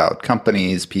stuff about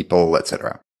companies, people,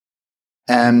 etc.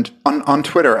 And on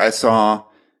Twitter, I saw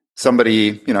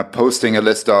somebody, posting a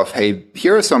list of, hey,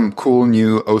 here are some cool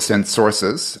new OSINT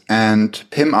sources, and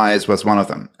PimEyes was one of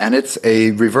them. And it's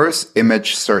a reverse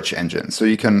image search engine. So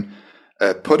you can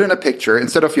put in a picture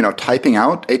instead of, typing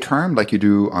out a term like you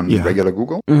do on regular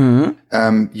Google.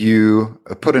 Mm-hmm. You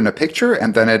put in a picture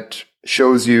and then it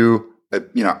shows you,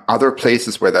 other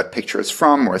places where that picture is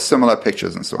from or similar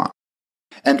pictures and so on.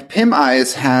 And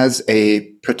PimEyes has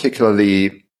a particular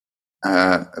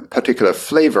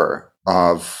flavor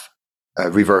of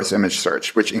reverse image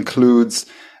search, which includes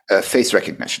face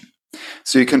recognition.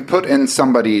 So you can put in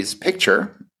somebody's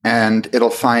picture and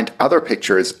it'll find other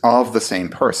pictures of the same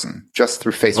person just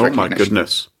through face recognition. Oh my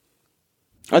goodness.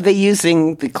 Are they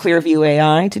using the Clearview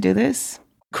AI to do this?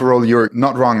 Carole, you're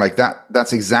not wrong. Like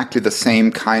that's exactly the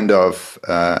same kind of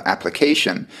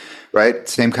application, right?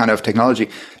 Same kind of technology.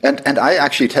 And I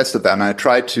actually tested that and I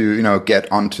tried to,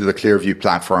 get onto the Clearview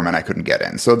platform and I couldn't get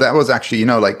in. So that was actually,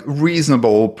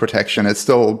 reasonable protection. It's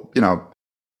still,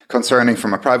 concerning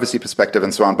from a privacy perspective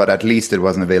and so on, but at least it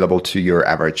wasn't available to your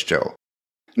average Joe.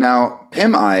 Now,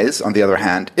 PimEyes, on the other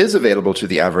hand, is available to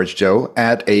the average Joe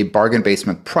at a bargain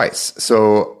basement price.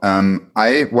 So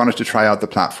I wanted to try out the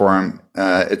platform.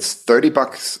 It's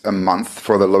 $30 a month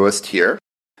for the lowest tier.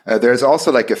 There's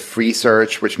also like a free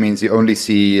search, which means you only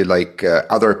see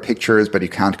other pictures, but you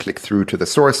can't click through to the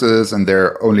sources, and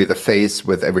they're only the face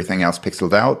with everything else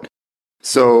pixeled out.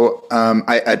 So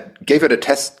I gave it a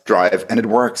test drive, and it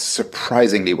works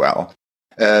surprisingly well.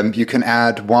 You can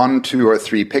add 1, 2, or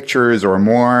 3 pictures or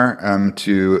more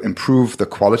to improve the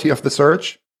quality of the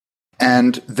search.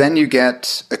 And then you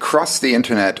get, across the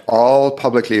internet, all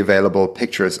publicly available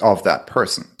pictures of that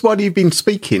person. While you've been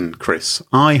speaking, Chris,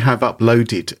 I have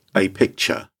uploaded a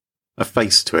picture, a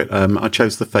face to it. I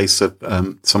chose the face of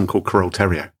someone called Carole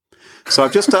Theriault. So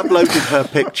I've just uploaded her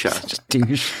picture.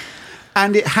 Douche.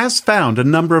 And it has found a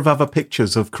number of other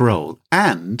pictures of Carole.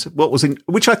 And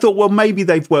which I thought, well, maybe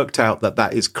they've worked out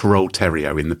that is Carole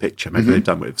Theriault in the picture. Maybe they've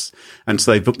done with. And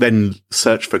so they've then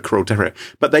searched for Carole Theriault.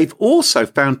 But they've also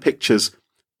found pictures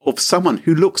of someone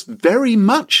who looks very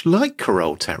much like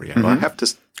Carole Theriault. Mm-hmm. I have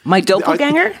to. My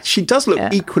doppelganger? She does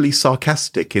look equally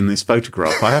sarcastic in this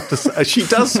photograph. I have to say, she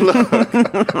does look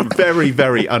very,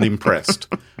 very unimpressed.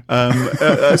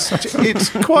 It's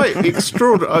quite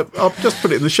extraordinary. I'll just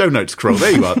put it in the show notes, Carole.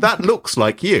 There you are. That looks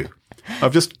like you.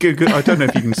 I've just Googled. I don't know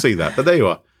if you can see that, but there you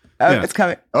are. Oh, it's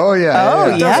coming. Oh, yeah.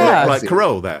 Oh, It does look like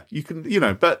Carole there. You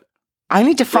can, but I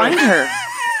need to find her.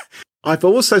 I've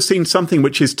also seen something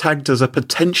which is tagged as a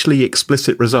potentially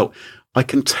explicit result. I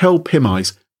can tell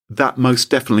PimEyes that most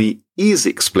definitely is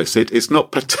explicit. It's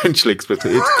not potentially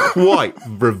explicit. It's quite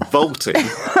revolting.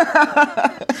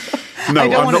 No,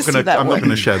 I'm not going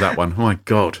to share that one. Oh my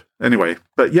God. Anyway,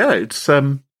 but yeah, it's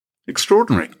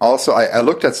extraordinary. Also, I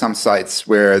looked at some sites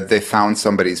where they found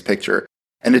somebody's picture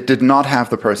and it did not have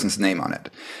the person's name on it.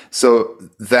 So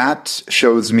that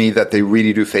shows me that they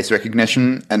really do face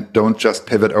recognition and don't just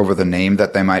pivot over the name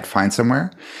that they might find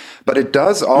somewhere. But it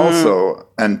does also,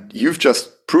 and you've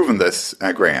just proven this,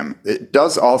 Graham, it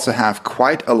does also have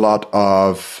quite a lot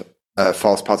of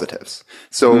false positives.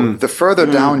 So the further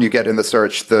down you get in the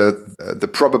search, the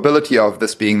probability of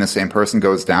this being the same person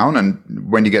goes down. And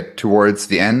when you get towards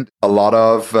the end, a lot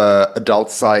of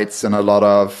adult sites and a lot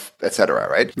of et cetera,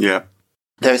 right? Yeah.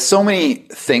 There's so many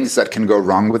things that can go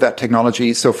wrong with that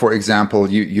technology. So, for example,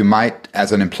 you might,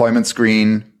 as an employment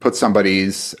screen, put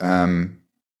somebody's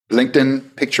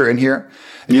LinkedIn picture in here,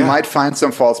 and you might find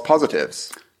some false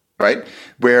positives, right?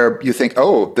 Where you think,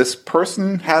 oh, this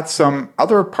person had some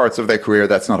other parts of their career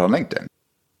that's not on LinkedIn.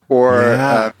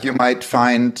 Or you might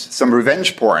find some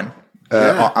revenge porn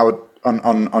out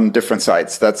on different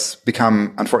sites. That's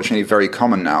become, unfortunately, very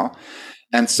common now.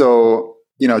 And so,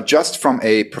 just from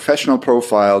a professional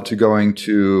profile to going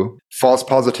to false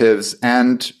positives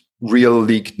and real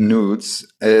leaked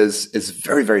nudes is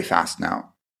very, very fast now.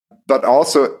 But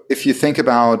also, if you think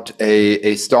about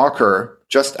a stalker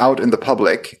just out in the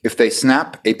public, if they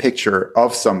snap a picture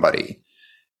of somebody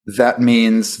that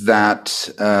means that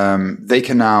they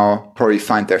can now probably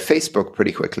find their Facebook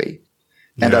pretty quickly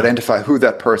and identify who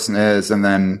that person is. And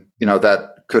then,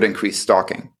 that could increase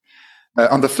stalking.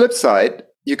 On the flip side,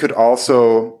 you could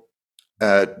also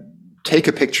take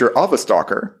a picture of a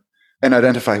stalker and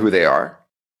identify who they are.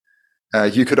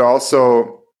 You could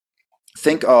also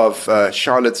think of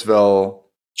Charlottesville,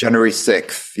 January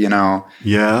 6th,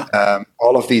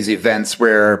 all of these events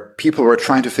where people were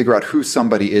trying to figure out who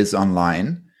somebody is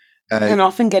online. And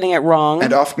often getting it wrong.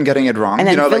 And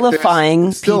then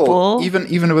vilifying people.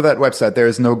 Even with that website, there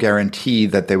is no guarantee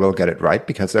that they will get it right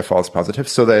because they're false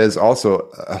positives. So there is also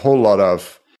a whole lot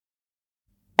of...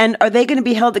 And are they going to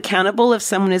be held accountable if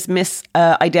someone is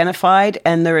misidentified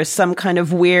and there is some kind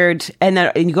of weird, and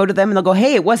you go to them and they'll go,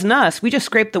 hey, it wasn't us. We just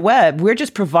scraped the web. We're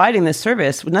just providing this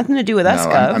service with nothing to do with us,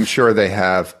 Gov. I'm sure they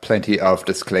have plenty of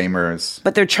disclaimers.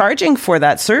 But they're charging for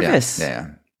that service.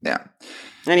 Yeah.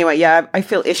 Anyway, I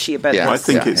feel ishy about this. I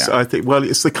think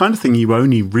it's the kind of thing you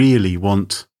only really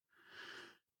want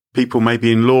people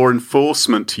maybe in law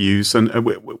enforcement to use, and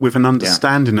with an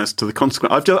understanding as to the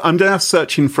consequence. I'm now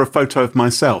searching for a photo of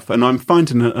myself, and I'm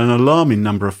finding an alarming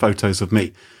number of photos of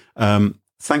me.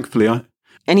 Thankfully,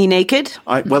 Any naked?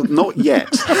 Not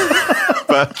yet,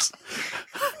 but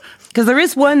because there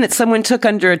is one that someone took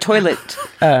under a toilet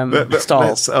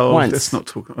stall once. Let's not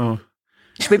talk. Oh.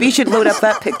 Maybe you should load up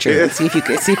that picture and see if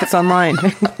it's online.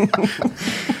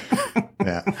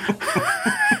 Yeah.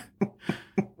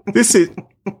 This is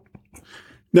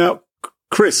now,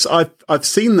 Chris. I've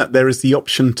seen that there is the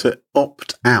option to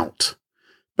opt out,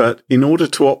 but in order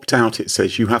to opt out, it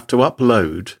says you have to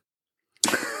upload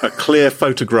a clear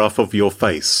photograph of your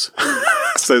face.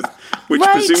 Which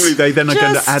presumably they then are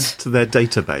going to add to their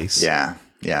database. Yeah.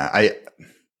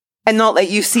 And not let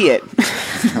you see it.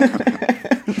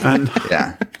 And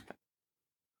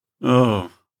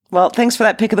well, thanks for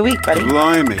that pick of the week, buddy.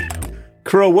 Blimey.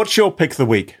 Carole, what's your pick of the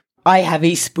week? I have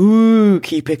a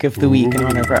spooky pick of the week in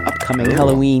honor of our upcoming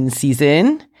Halloween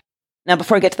season. Now,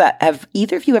 before I get to that, have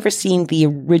either of you ever seen the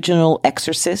original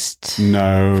Exorcist?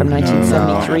 No. From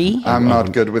 1973? No. I'm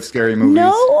not good with scary movies.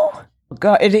 No?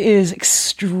 God, it is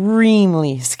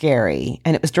extremely scary.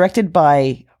 And it was directed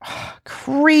by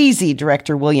crazy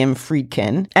director William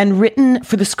Friedkin and written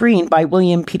for the screen by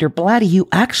William Peter Blatty, who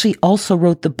actually also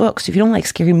wrote the book. So if you don't like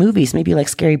scary movies, maybe you like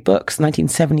scary books.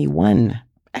 1971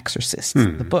 Exorcist,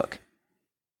 the book.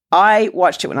 I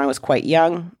watched it when I was quite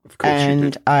young,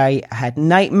 and I had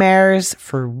nightmares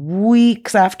for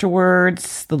weeks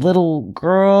afterwards. The little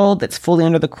girl that's fully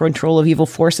under the control of evil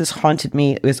forces haunted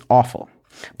me. It was awful.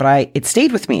 But it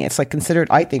stayed with me. It's like considered,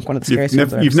 I think, one of the scariest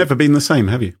films I've ever You've seen. never been the same,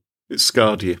 have you? It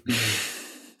scarred you.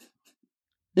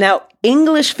 Now,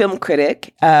 English film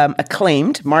critic,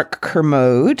 acclaimed Mark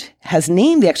Kermode, has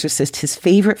named The Exorcist his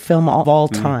favorite film of all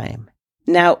time.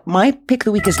 Now, my pick of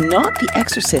the week is not The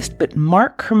Exorcist, but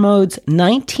Mark Kermode's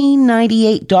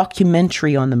 1998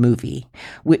 documentary on the movie,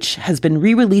 which has been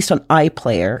re-released on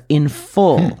iPlayer in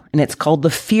full. And it's called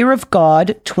The Fear of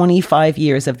God, 25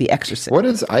 Years of The Exorcist. What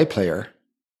is iPlayer?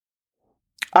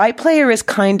 iPlayer is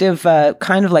kind of like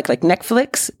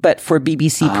Netflix, but for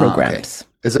BBC programs. Okay.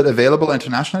 Is it available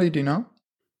internationally? Do you know?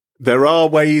 There are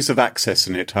ways of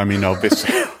accessing it. I mean,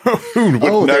 obviously, who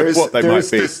would know what they might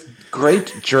be? This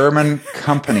great German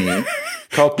company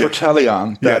called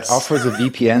Portalion that offers a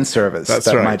VPN service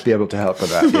might be able to help with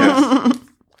that. Yes.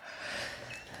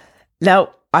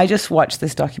 Now, I just watched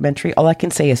this documentary. All I can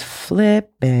say is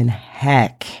flippin'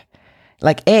 heck.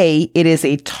 Like, it is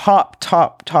a top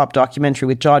documentary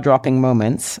with jaw-dropping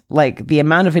moments. Like, the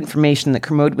amount of information that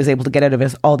Kermode was able to get out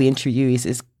of all the interviewees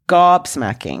is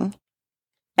gobsmacking.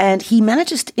 And he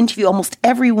manages to interview almost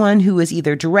everyone who is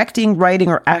either directing, writing,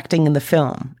 or acting in the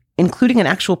film, including an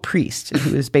actual priest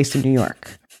who is based in New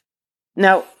York.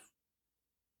 Now,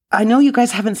 I know you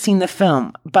guys haven't seen the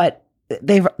film, but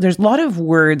there's a lot of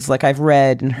words like I've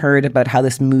read and heard about how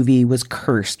this movie was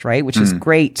cursed, right? Which is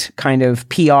great kind of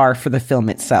PR for the film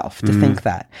itself to think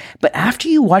that. But after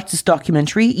you watch this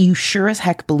documentary, you sure as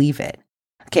heck believe it.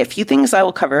 Okay, a few things I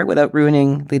will cover without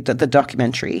ruining the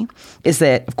documentary is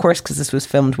that, of course, because this was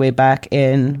filmed way back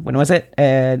in, when was it?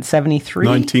 73?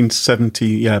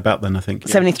 1970, about then, I think.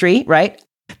 Yeah. 73, right?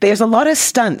 There's a lot of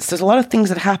stunts. There's a lot of things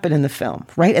that happen in the film,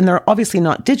 right? And they're obviously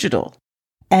not digital.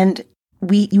 And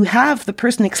you have the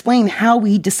person explain how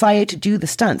he decided to do the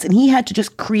stunts, and he had to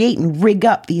just create and rig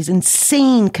up these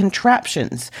insane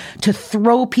contraptions to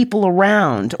throw people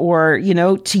around, or, you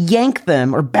know, to yank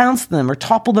them or bounce them or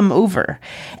topple them over.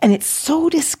 And it's so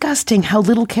disgusting how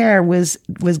little care was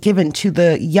given to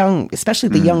the young, especially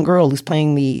the young girl who's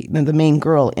playing the main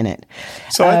girl in it.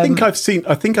 So I think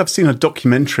I've seen a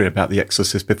documentary about The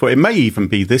Exorcist before. It may even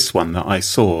be this one that I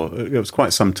saw. It was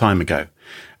quite some time ago,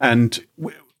 and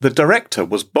the director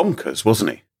was bonkers, wasn't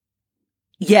he?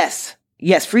 Yes.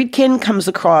 Friedkin comes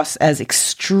across as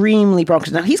extremely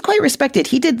bonkers. Now, he's quite respected.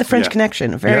 He did The French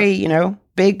Connection, a very,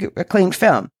 big acclaimed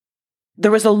film. There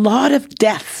was a lot of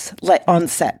deaths on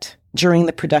set during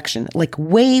the production, like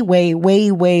way too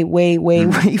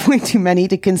many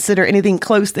to consider anything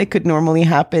close that could normally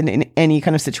happen in any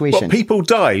kind of situation. Well, people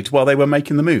died while they were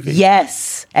making the movie.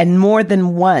 Yes, and more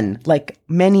than one, like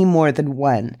many more than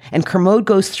one. And Kermode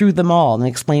goes through them all and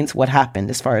explains what happened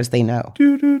as far as they know.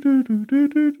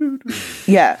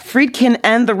 Yeah, Friedkin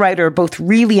and the writer are both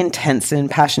really intense and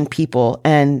impassioned people,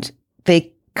 and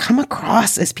they come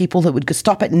across as people that would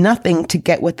stop at nothing to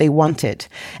get what they wanted.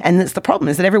 And that's the problem,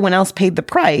 is that everyone else paid the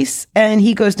price, and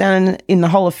he goes down in the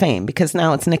Hall of Fame because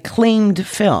now it's an acclaimed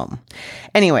film.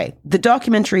 Anyway, the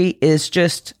documentary is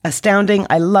just astounding.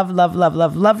 I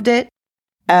loved it.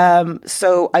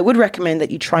 So I would recommend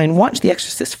that you try and watch The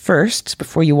Exorcist first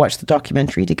before you watch the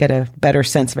documentary to get a better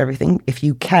sense of everything, if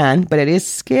you can, but it is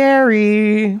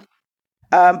scary.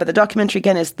 But the documentary,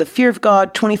 again, is The Fear of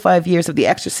God, 25 Years of The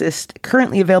Exorcist,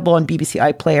 currently available on BBC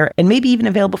iPlayer and maybe even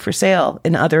available for sale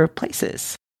in other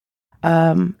places.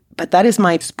 But that is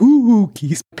my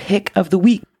spooky pick of the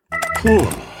week.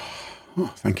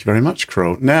 Oh, thank you very much,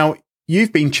 Carole. Now,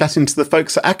 you've been chatting to the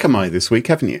folks at Akamai this week,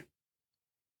 haven't you?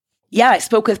 Yeah, I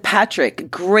spoke with Patrick.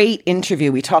 Great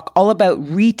interview. We talk all about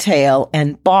retail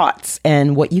and bots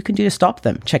and what you can do to stop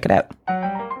them. Check it out.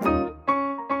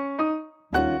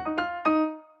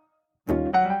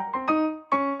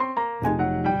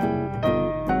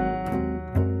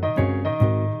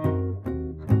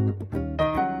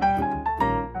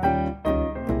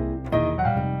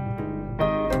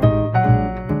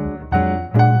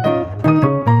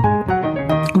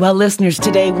 Well, listeners,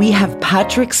 today we have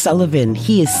Patrick Sullivan.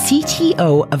 He is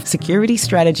CTO of Security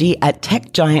Strategy at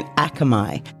tech giant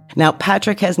Akamai. Now,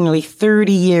 Patrick has nearly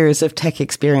 30 years of tech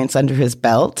experience under his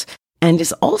belt and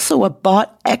is also a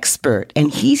bot expert.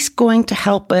 And he's going to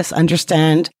help us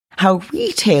understand how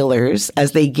retailers,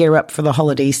 as they gear up for the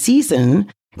holiday season,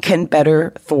 can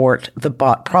better thwart the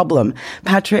bot problem.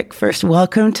 Patrick, first,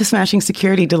 welcome to Smashing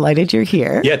Security. Delighted you're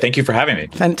here. Yeah, thank you for having me.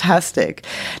 Fantastic.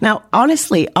 Now,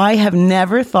 honestly, I have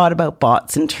never thought about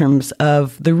bots in terms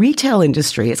of the retail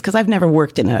industry. It's because I've never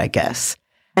worked in it, I guess.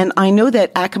 And I know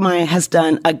that Akamai has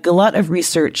done a glut of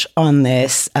research on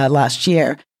this last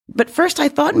year. But first, I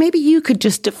thought maybe you could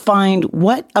just define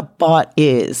what a bot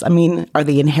is. I mean, are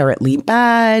they inherently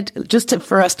bad?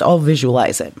 For us to all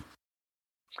visualize it.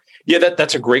 Yeah,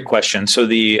 that's a great question. So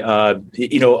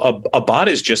a bot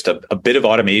is just a bit of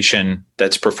automation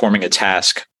that's performing a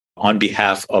task on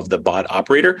behalf of the bot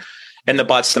operator. And the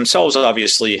bots themselves,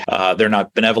 obviously, they're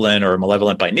not benevolent or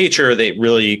malevolent by nature. They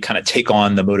really kind of take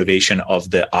on the motivation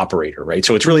of the operator, right?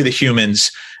 So it's really the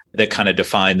humans that kind of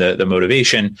define the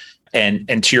motivation.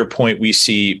 And to your point, we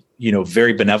see,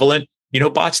 very benevolent,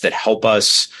 bots that help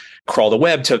us crawl the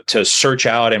web to search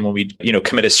out. And when we,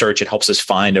 commit a search, it helps us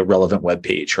find a relevant web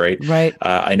page, right? Right.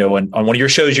 I know on one of your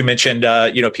shows, you mentioned,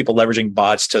 people leveraging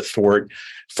bots to thwart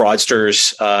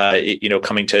fraudsters,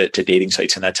 coming to dating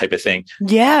sites and that type of thing.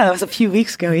 Yeah, that was a few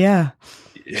weeks ago. Yeah.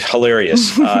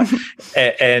 Hilarious.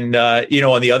 And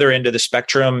on the other end of the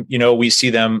spectrum, we see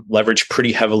them leverage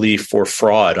pretty heavily for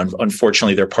fraud.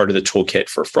 Unfortunately, they're part of the toolkit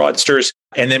for fraudsters.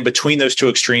 And then between those two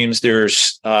extremes,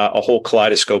 there's a whole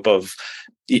kaleidoscope of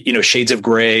shades of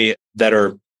gray that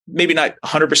are maybe not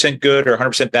 100% good or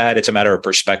 100% bad. It's a matter of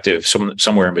perspective,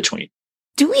 somewhere in between.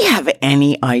 Do we have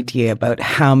any idea about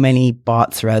how many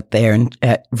bots are out there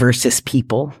versus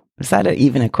people? Is that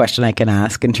even a question I can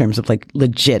ask in terms of like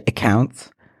legit accounts?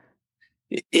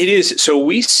 It is. So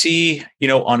we see,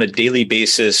 on a daily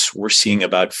basis, we're seeing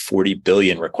about 40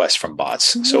 billion requests from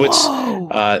bots. So it's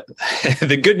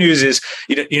the good news is,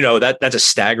 that's a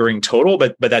staggering total,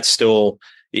 but that's still,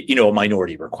 a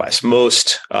minority request.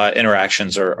 Most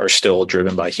interactions are still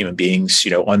driven by human beings,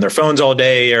 on their phones all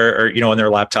day or on their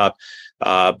laptop.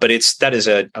 But that is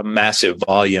a massive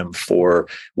volume for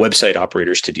website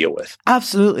operators to deal with.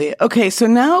 Absolutely. Okay, so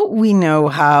now we know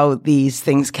how these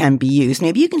things can be used.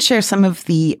 Maybe you can share some of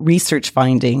the research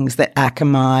findings that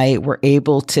Akamai were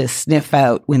able to sniff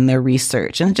out in their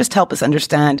research and just help us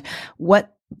understand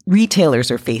what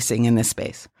retailers are facing in this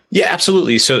space? Yeah,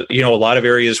 absolutely. So, a lot of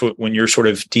areas when you're sort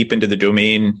of deep into the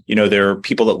domain, there are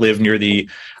people that live near the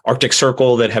Arctic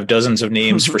Circle that have dozens of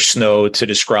names for snow to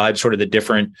describe sort of the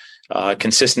different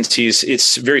consistencies.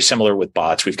 It's very similar with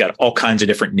bots. We've got all kinds of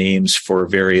different names for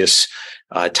various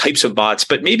types of bots,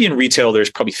 but maybe in retail,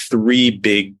 there's probably three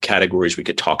big categories we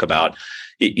could talk about.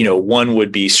 One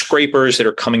would be scrapers that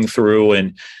are coming through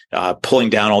and pulling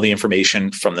down all the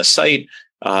information from the site.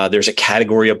 There's a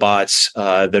category of bots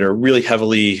that are really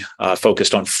heavily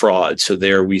focused on fraud. So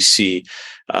there we see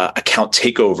account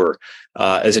takeover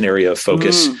as an area of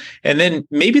focus. And then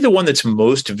maybe the one that's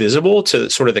most visible to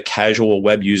sort of the casual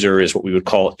web user is what we would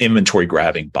call inventory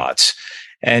grabbing bots.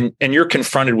 And you're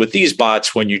confronted with these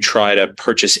bots when you try to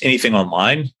purchase anything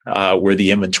online where the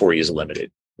inventory is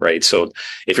limited. Right. So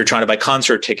if you're trying to buy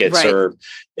concert tickets or,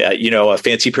 a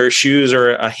fancy pair of shoes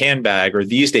or a handbag, or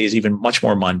these days, even much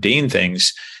more mundane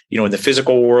things, in the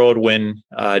physical world, when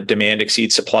demand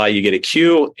exceeds supply, you get a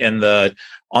queue. In the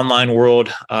online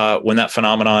world, when that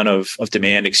phenomenon of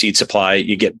demand exceeds supply,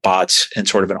 you get bots and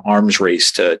sort of an arms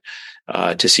race to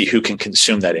see who can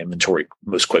consume that inventory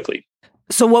most quickly.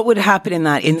 So what would happen in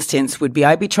that instance would be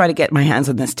I'd be trying to get my hands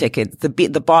on this ticket.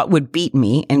 The bot would beat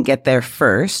me and get there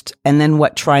first, and then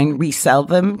try and resell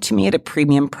them to me at a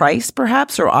premium price,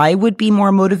 perhaps, or I would be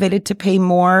more motivated to pay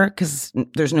more because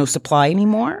there's no supply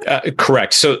anymore.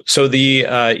 Correct. So the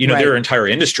there are entire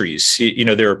industries.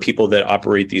 There are people that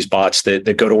operate these bots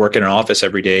that go to work in an office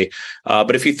every day.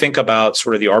 But if you think about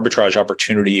sort of the arbitrage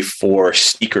opportunity for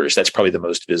sneakers, that's probably the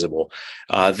most visible.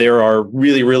 There are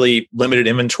really, really limited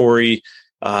inventory.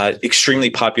 Extremely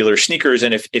popular sneakers.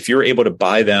 And if you're able to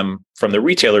buy them from the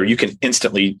retailer, you can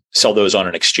instantly sell those on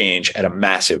an exchange at a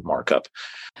massive markup.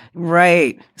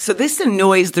 Right. So this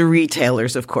annoys the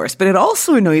retailers, of course, but it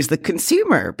also annoys the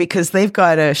consumer because they've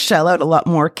got to shell out a lot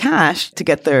more cash to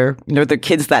get their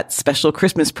kids that special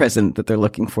Christmas present that they're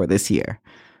looking for this year.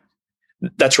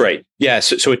 That's right. Yeah.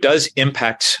 So it does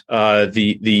impact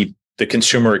the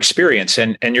consumer experience.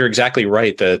 And you're exactly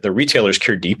right. The retailers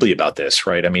care deeply about this,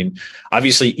 right? I mean,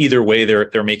 obviously, either way,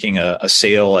 they're making a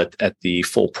sale at the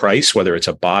full price, whether it's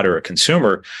a bot or a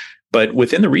consumer. But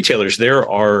within the retailers, there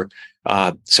are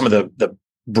some of the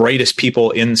brightest people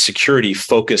in security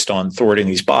focused on thwarting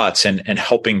these bots and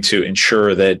helping to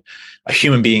ensure that a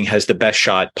human being has the best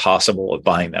shot possible of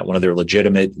buying that. One of their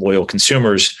legitimate, loyal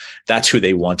consumers, that's who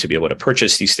they want to be able to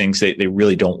purchase these things. They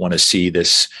really don't want to see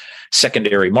this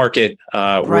secondary market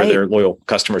where their loyal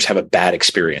customers have a bad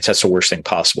experience. That's the worst thing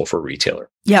possible for a retailer.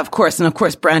 Yeah, of course. And of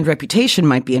course, brand reputation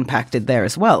might be impacted there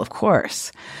as well, of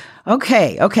course.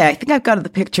 Okay. I think I've got the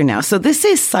picture now. So this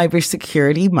is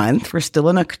Cybersecurity Month. We're still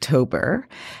in October.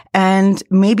 And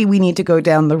maybe we need to go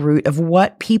down the route of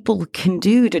what people can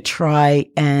do to try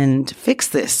and fix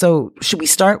this. So should we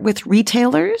start with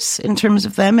retailers in terms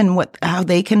of them and how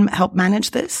they can help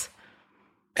manage this?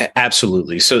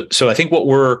 Absolutely. So I think what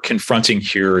we're confronting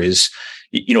here is,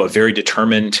 a very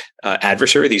determined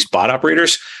adversary, these bot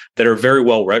operators that are very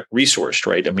well resourced,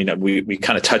 right? I mean, we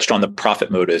kind of touched on the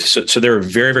profit motive. So there are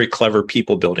very, very clever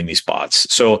people building these bots.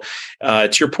 So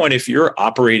to your point, if you're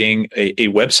operating a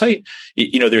website,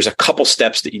 there's a couple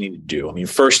steps that you need to do. I mean,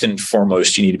 first and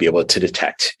foremost, you need to be able to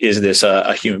detect, is this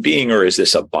a human being or is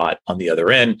this a bot on the other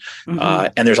end?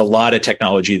 And there's a lot of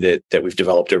technology that we've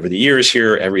developed over the years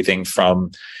here, everything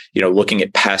from, looking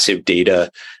at passive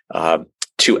data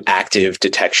to active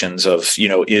detections of,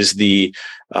 is the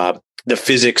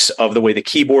physics of the way the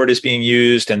keyboard is being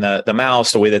used and the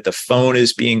mouse, the way that the phone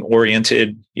is being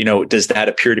oriented, does that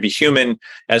appear to be human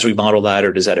as we model that,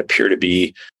 or does that appear to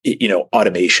be,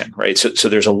 automation, right? So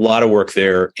there's a lot of work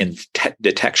there in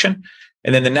detection.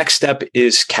 And then the next step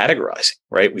is categorizing,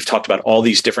 right? We've talked about all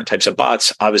these different types of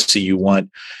bots. Obviously, you want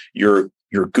your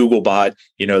Google bot,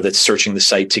 that's searching the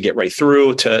site to get right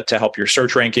through to help your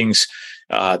search rankings.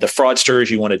 The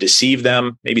fraudsters, you want to deceive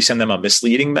them, maybe send them a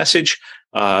misleading message,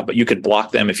 but you could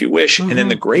block them if you wish. And then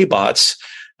the gray bots,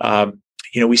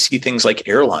 we see things like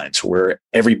airlines where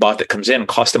every bot that comes in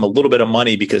costs them a little bit of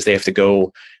money because they have to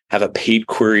go have a paid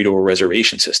query to a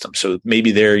reservation system. So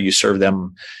maybe there you serve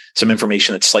them some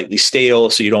information that's slightly stale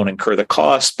so you don't incur the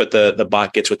cost, but the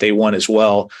bot gets what they want as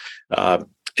well. So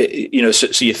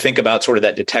you think about sort of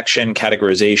that detection,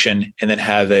 categorization, and then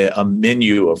have a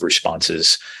menu of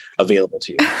responses available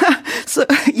to you. So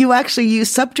you actually use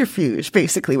subterfuge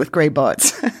basically with gray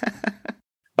bots.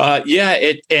 I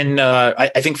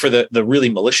think for the really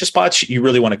malicious bots, you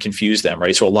really want to confuse them,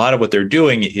 right? So a lot of what they're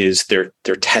doing is they're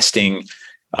testing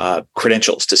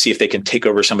credentials to see if they can take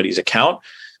over somebody's account.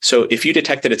 So if you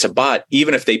detect that it's a bot,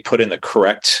 even if they put in the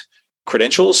correct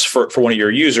credentials for one of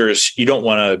your users, you don't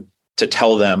want to to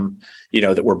tell them,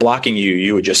 that we're blocking you,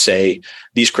 you would just say,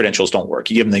 these credentials don't work.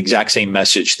 You give them the exact same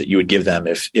message that you would give them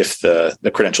if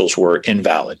the credentials were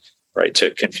invalid, right?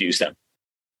 To confuse them.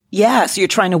 Yeah. So you're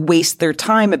trying to waste their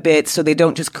time a bit so they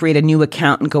don't just create a new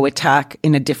account and go attack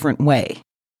in a different way.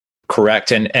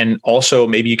 Correct. And also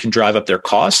maybe you can drive up their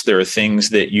costs. There are things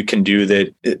that you can do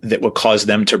that would cause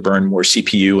them to burn more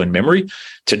CPU and memory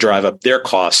to drive up their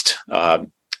cost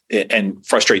and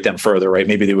frustrate them further, right?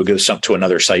 Maybe they would go to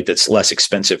another site that's less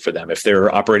expensive for them. If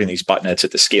they're operating these botnets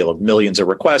at the scale of millions of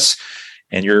requests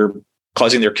and you're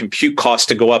causing their compute costs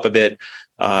to go up a bit,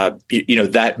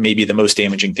 that may be the most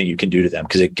damaging thing you can do to them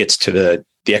because it gets to the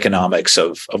economics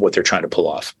of what they're trying to pull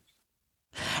off.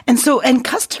 And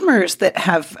customers that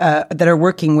have that are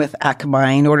working with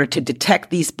Akamai in order to detect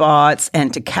these bots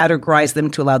and to categorize them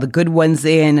to allow the good ones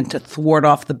in and to thwart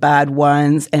off the bad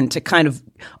ones and to kind of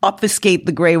obfuscate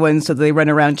the gray ones so they run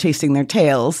around chasing their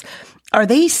tails. Are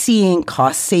they seeing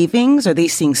cost savings? Are they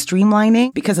seeing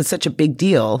streamlining? Because it's such a big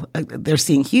deal, they're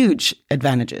seeing huge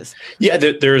advantages. Yeah,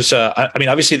 there's.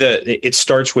 Obviously, it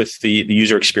starts with the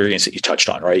user experience that you touched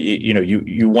on, right?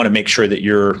 You want to make sure that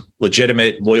your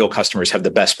legitimate, loyal customers have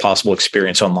the best possible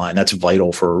experience online. That's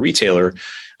vital for a retailer.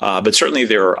 But certainly,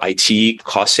 there are IT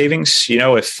cost savings.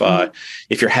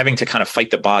 If you're having to kind of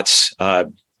fight the bots.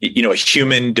 A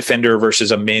human defender versus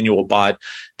a manual bot,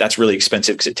 that's really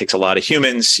expensive because it takes a lot of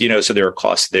humans, so there are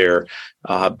costs there.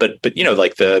 But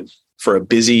for a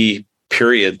busy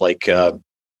period,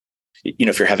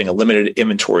 if you're having a limited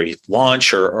inventory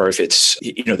launch or if it's,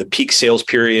 the peak sales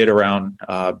period around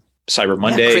Cyber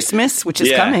Monday, Christmas, which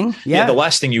is coming. Yeah. The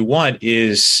last thing you want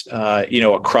is, a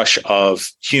crush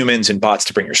of humans and bots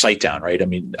to bring your site down, right?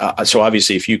 So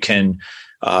obviously if you can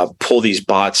pull these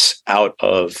bots out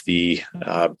of the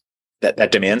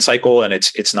that demand cycle, and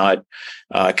it's not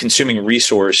consuming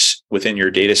resource within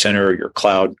your data center or your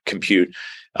cloud compute.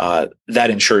 That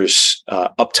ensures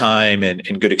uptime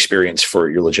and good experience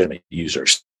for your legitimate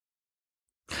users.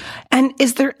 And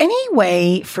is there any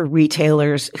way for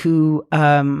retailers who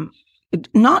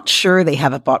not sure they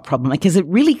have a bot problem? Like, is it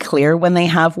really clear when they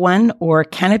have one, or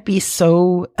can it be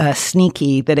so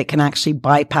sneaky that it can actually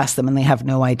bypass them and they have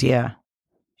no idea?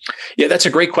 Yeah, that's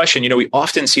a great question. We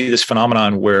often see this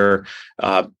phenomenon where,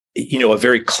 a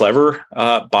very clever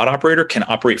bot operator can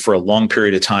operate for a long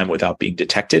period of time without being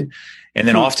detected. And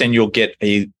then often you'll get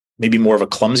maybe more of a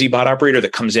clumsy bot operator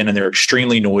that comes in and they're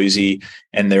extremely noisy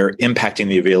and they're impacting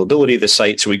the availability of the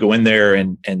site. So we go in there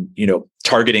and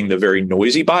targeting the very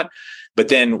noisy bot. But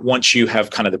then once you have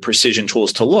kind of the precision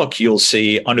tools to look, you'll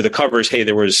see under the covers, hey,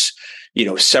 there was,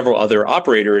 several other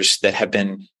operators that have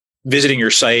been visiting your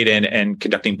site and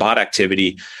conducting bot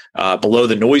activity below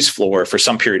the noise floor for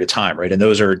some period of time, right? And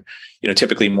those are,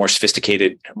 typically more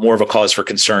sophisticated, more of a cause for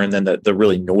concern than the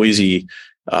really noisy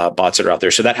bots that are out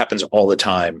there. So that happens all the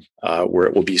time, where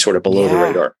it will be sort of below the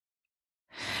radar.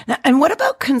 Now, and what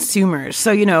about consumers?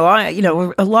 So,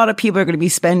 a lot of people are going to be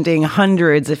spending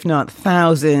hundreds, if not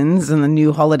thousands, in the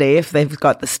new holiday if they've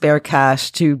got the spare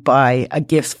cash to buy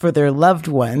gifts for their loved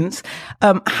ones.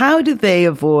 How do they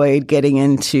avoid getting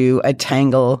into a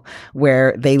tangle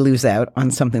where they lose out on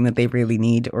something that they really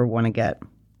need or want to get?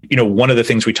 One of the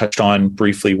things we touched on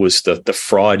briefly was the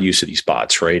fraud use of these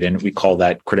bots, right? And we call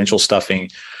that credential stuffing,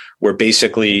 where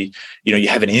basically, you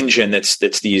have an engine that's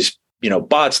these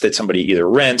bots that somebody either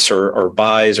rents or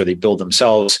buys or they build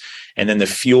themselves. And then the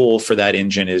fuel for that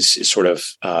engine is sort of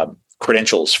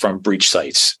credentials from breach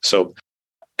sites. So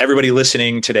everybody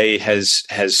listening today has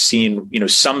seen,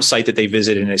 some site that they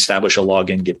visit and establish a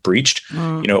login get breached,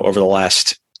 over the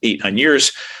last 8-9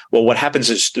 years. Well, what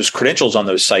happens is those credentials on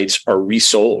those sites are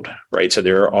resold, right? So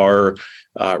there are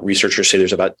researchers say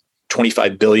there's about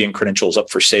 25 billion credentials up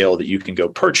for sale that you can go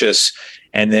purchase.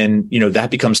 And then, that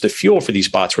becomes the fuel for these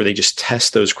bots where they just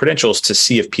test those credentials to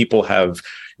see if people have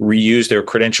reused their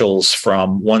credentials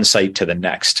from one site to the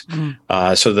next.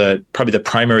 So probably the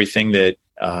primary thing that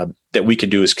we can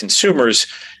do as consumers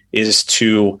is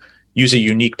to use a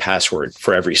unique password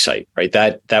for every site, right?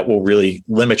 That will really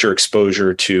limit your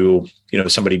exposure to,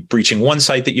 somebody breaching one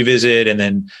site that you visit and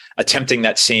then attempting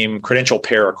that same credential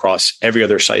pair across every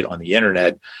other site on the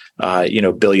internet,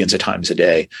 billions of times a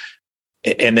day.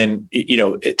 And then,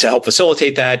 to help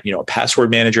facilitate that, a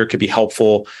password manager could be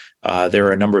helpful. There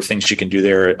are a number of things you can do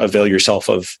there. Avail yourself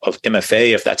of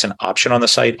MFA if that's an option on the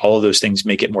site. All of those things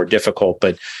make it more difficult.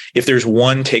 But if there's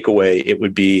one takeaway, it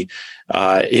would be,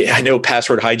 I know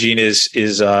password hygiene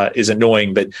is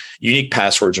annoying, but unique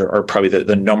passwords are probably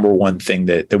the number one thing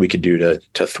that we could do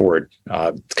to thwart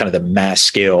kind of the mass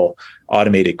scale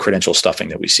automated credential stuffing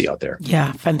that we see out there.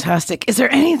 Yeah, fantastic. Is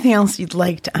there anything else you'd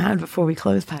like to add before we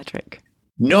close, Patrick?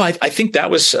 No, I think that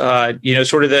was,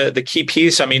 sort of the key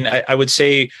piece. I mean, I would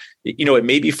say, it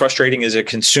may be frustrating as a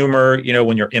consumer,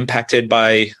 when you're impacted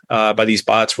by these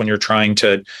bots when you're trying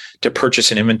to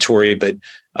purchase an inventory. But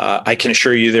I can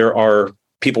assure you there are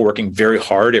people working very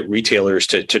hard at retailers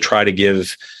to try to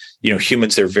give,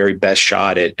 humans their very best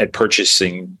shot at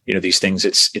purchasing, these things.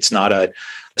 It's not a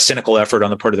cynical effort on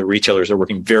the part of the retailers. They're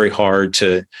working very hard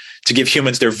to give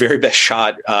humans their very best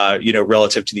shot,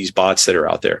 relative to these bots that are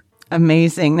out there.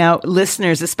 Amazing. Now,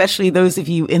 listeners, especially those of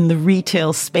you in the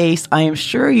retail space, I am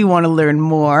sure you want to learn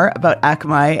more about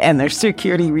Akamai and their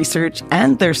security research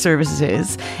and their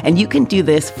services. And you can do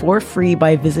this for free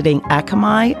by visiting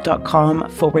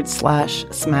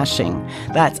akamai.com/smashing.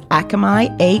 That's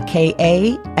Akamai,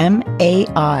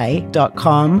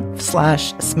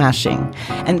 AKAMAI.com/smashing.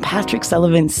 And Patrick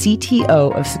Sullivan,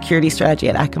 CTO of Security Strategy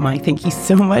at Akamai, thank you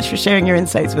so much for sharing your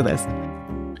insights with us.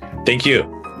 Thank you.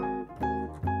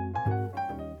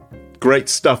 Great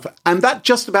stuff. And that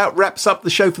just about wraps up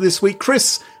the show for this week.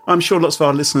 Chris, I'm sure lots of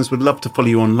our listeners would love to follow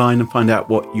you online and find out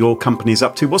what your company is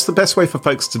up to. What's the best way for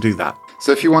folks to do that?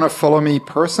 So if you want to follow me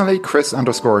personally,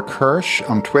 Chris_Kirsch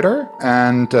on Twitter,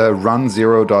 and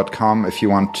runzero.com if you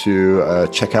want to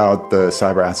check out the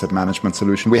cyber asset management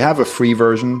solution. We have a free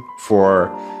version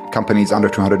for companies under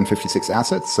 256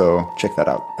 assets, so check that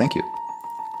out. Thank you.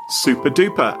 Super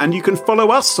duper. And you can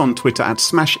follow us on Twitter at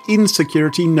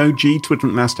SmashInSecurity, no G, Twitter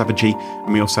and last have a G.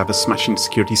 And we also have a Smashing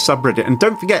Security subreddit. And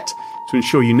don't forget, to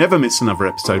ensure you never miss another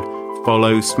episode,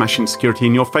 follow Smashing Security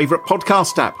in your favourite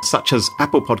podcast app, such as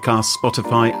Apple Podcasts,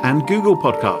 Spotify and Google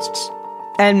Podcasts.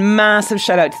 And massive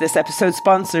shout out to this episode's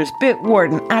sponsors,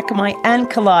 Bitwarden, Akamai, and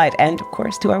Collide. And of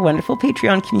course, to our wonderful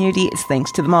Patreon community. It's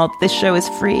thanks to them all that this show is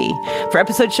free. For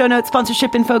episode show notes,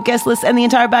 sponsorship info, guest lists, and the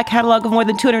entire back catalog of more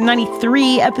than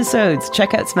 293 episodes,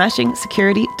 check out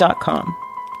SmashingSecurity.com.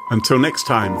 Until next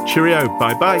time, cheerio,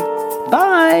 bye-bye.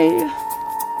 Bye.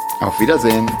 Auf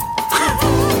Wiedersehen.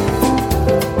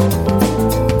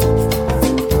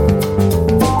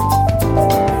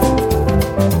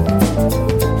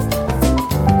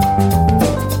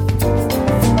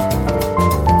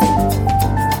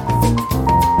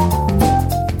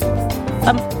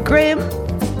 Graham,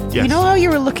 Yes. you know how you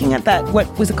were looking at that, what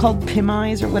was it called,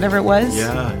 PimEyes or whatever it was?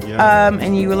 Yeah.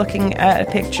 And you were looking at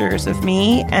pictures of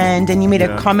me, and then you made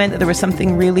a comment that there was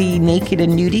something really naked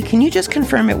and nudie. Can you just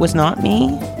confirm it was not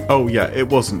me? Oh, yeah, it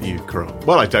wasn't you, Carol.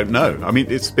 Well, I don't know. I mean,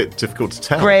 it's a bit difficult to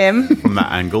tell Graham. from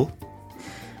that angle.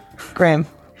 Graham,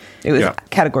 it was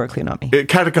categorically not me. It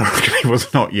categorically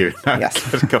was not you. No,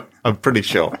 Yes. I'm pretty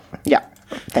sure. Yeah.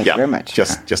 Thank you very much.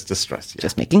 Just to stress. Yeah.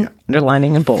 Just making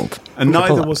underlining and bold. And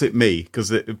neither was it me, because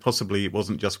it possibly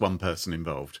wasn't just one person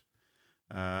involved.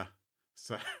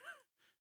 So...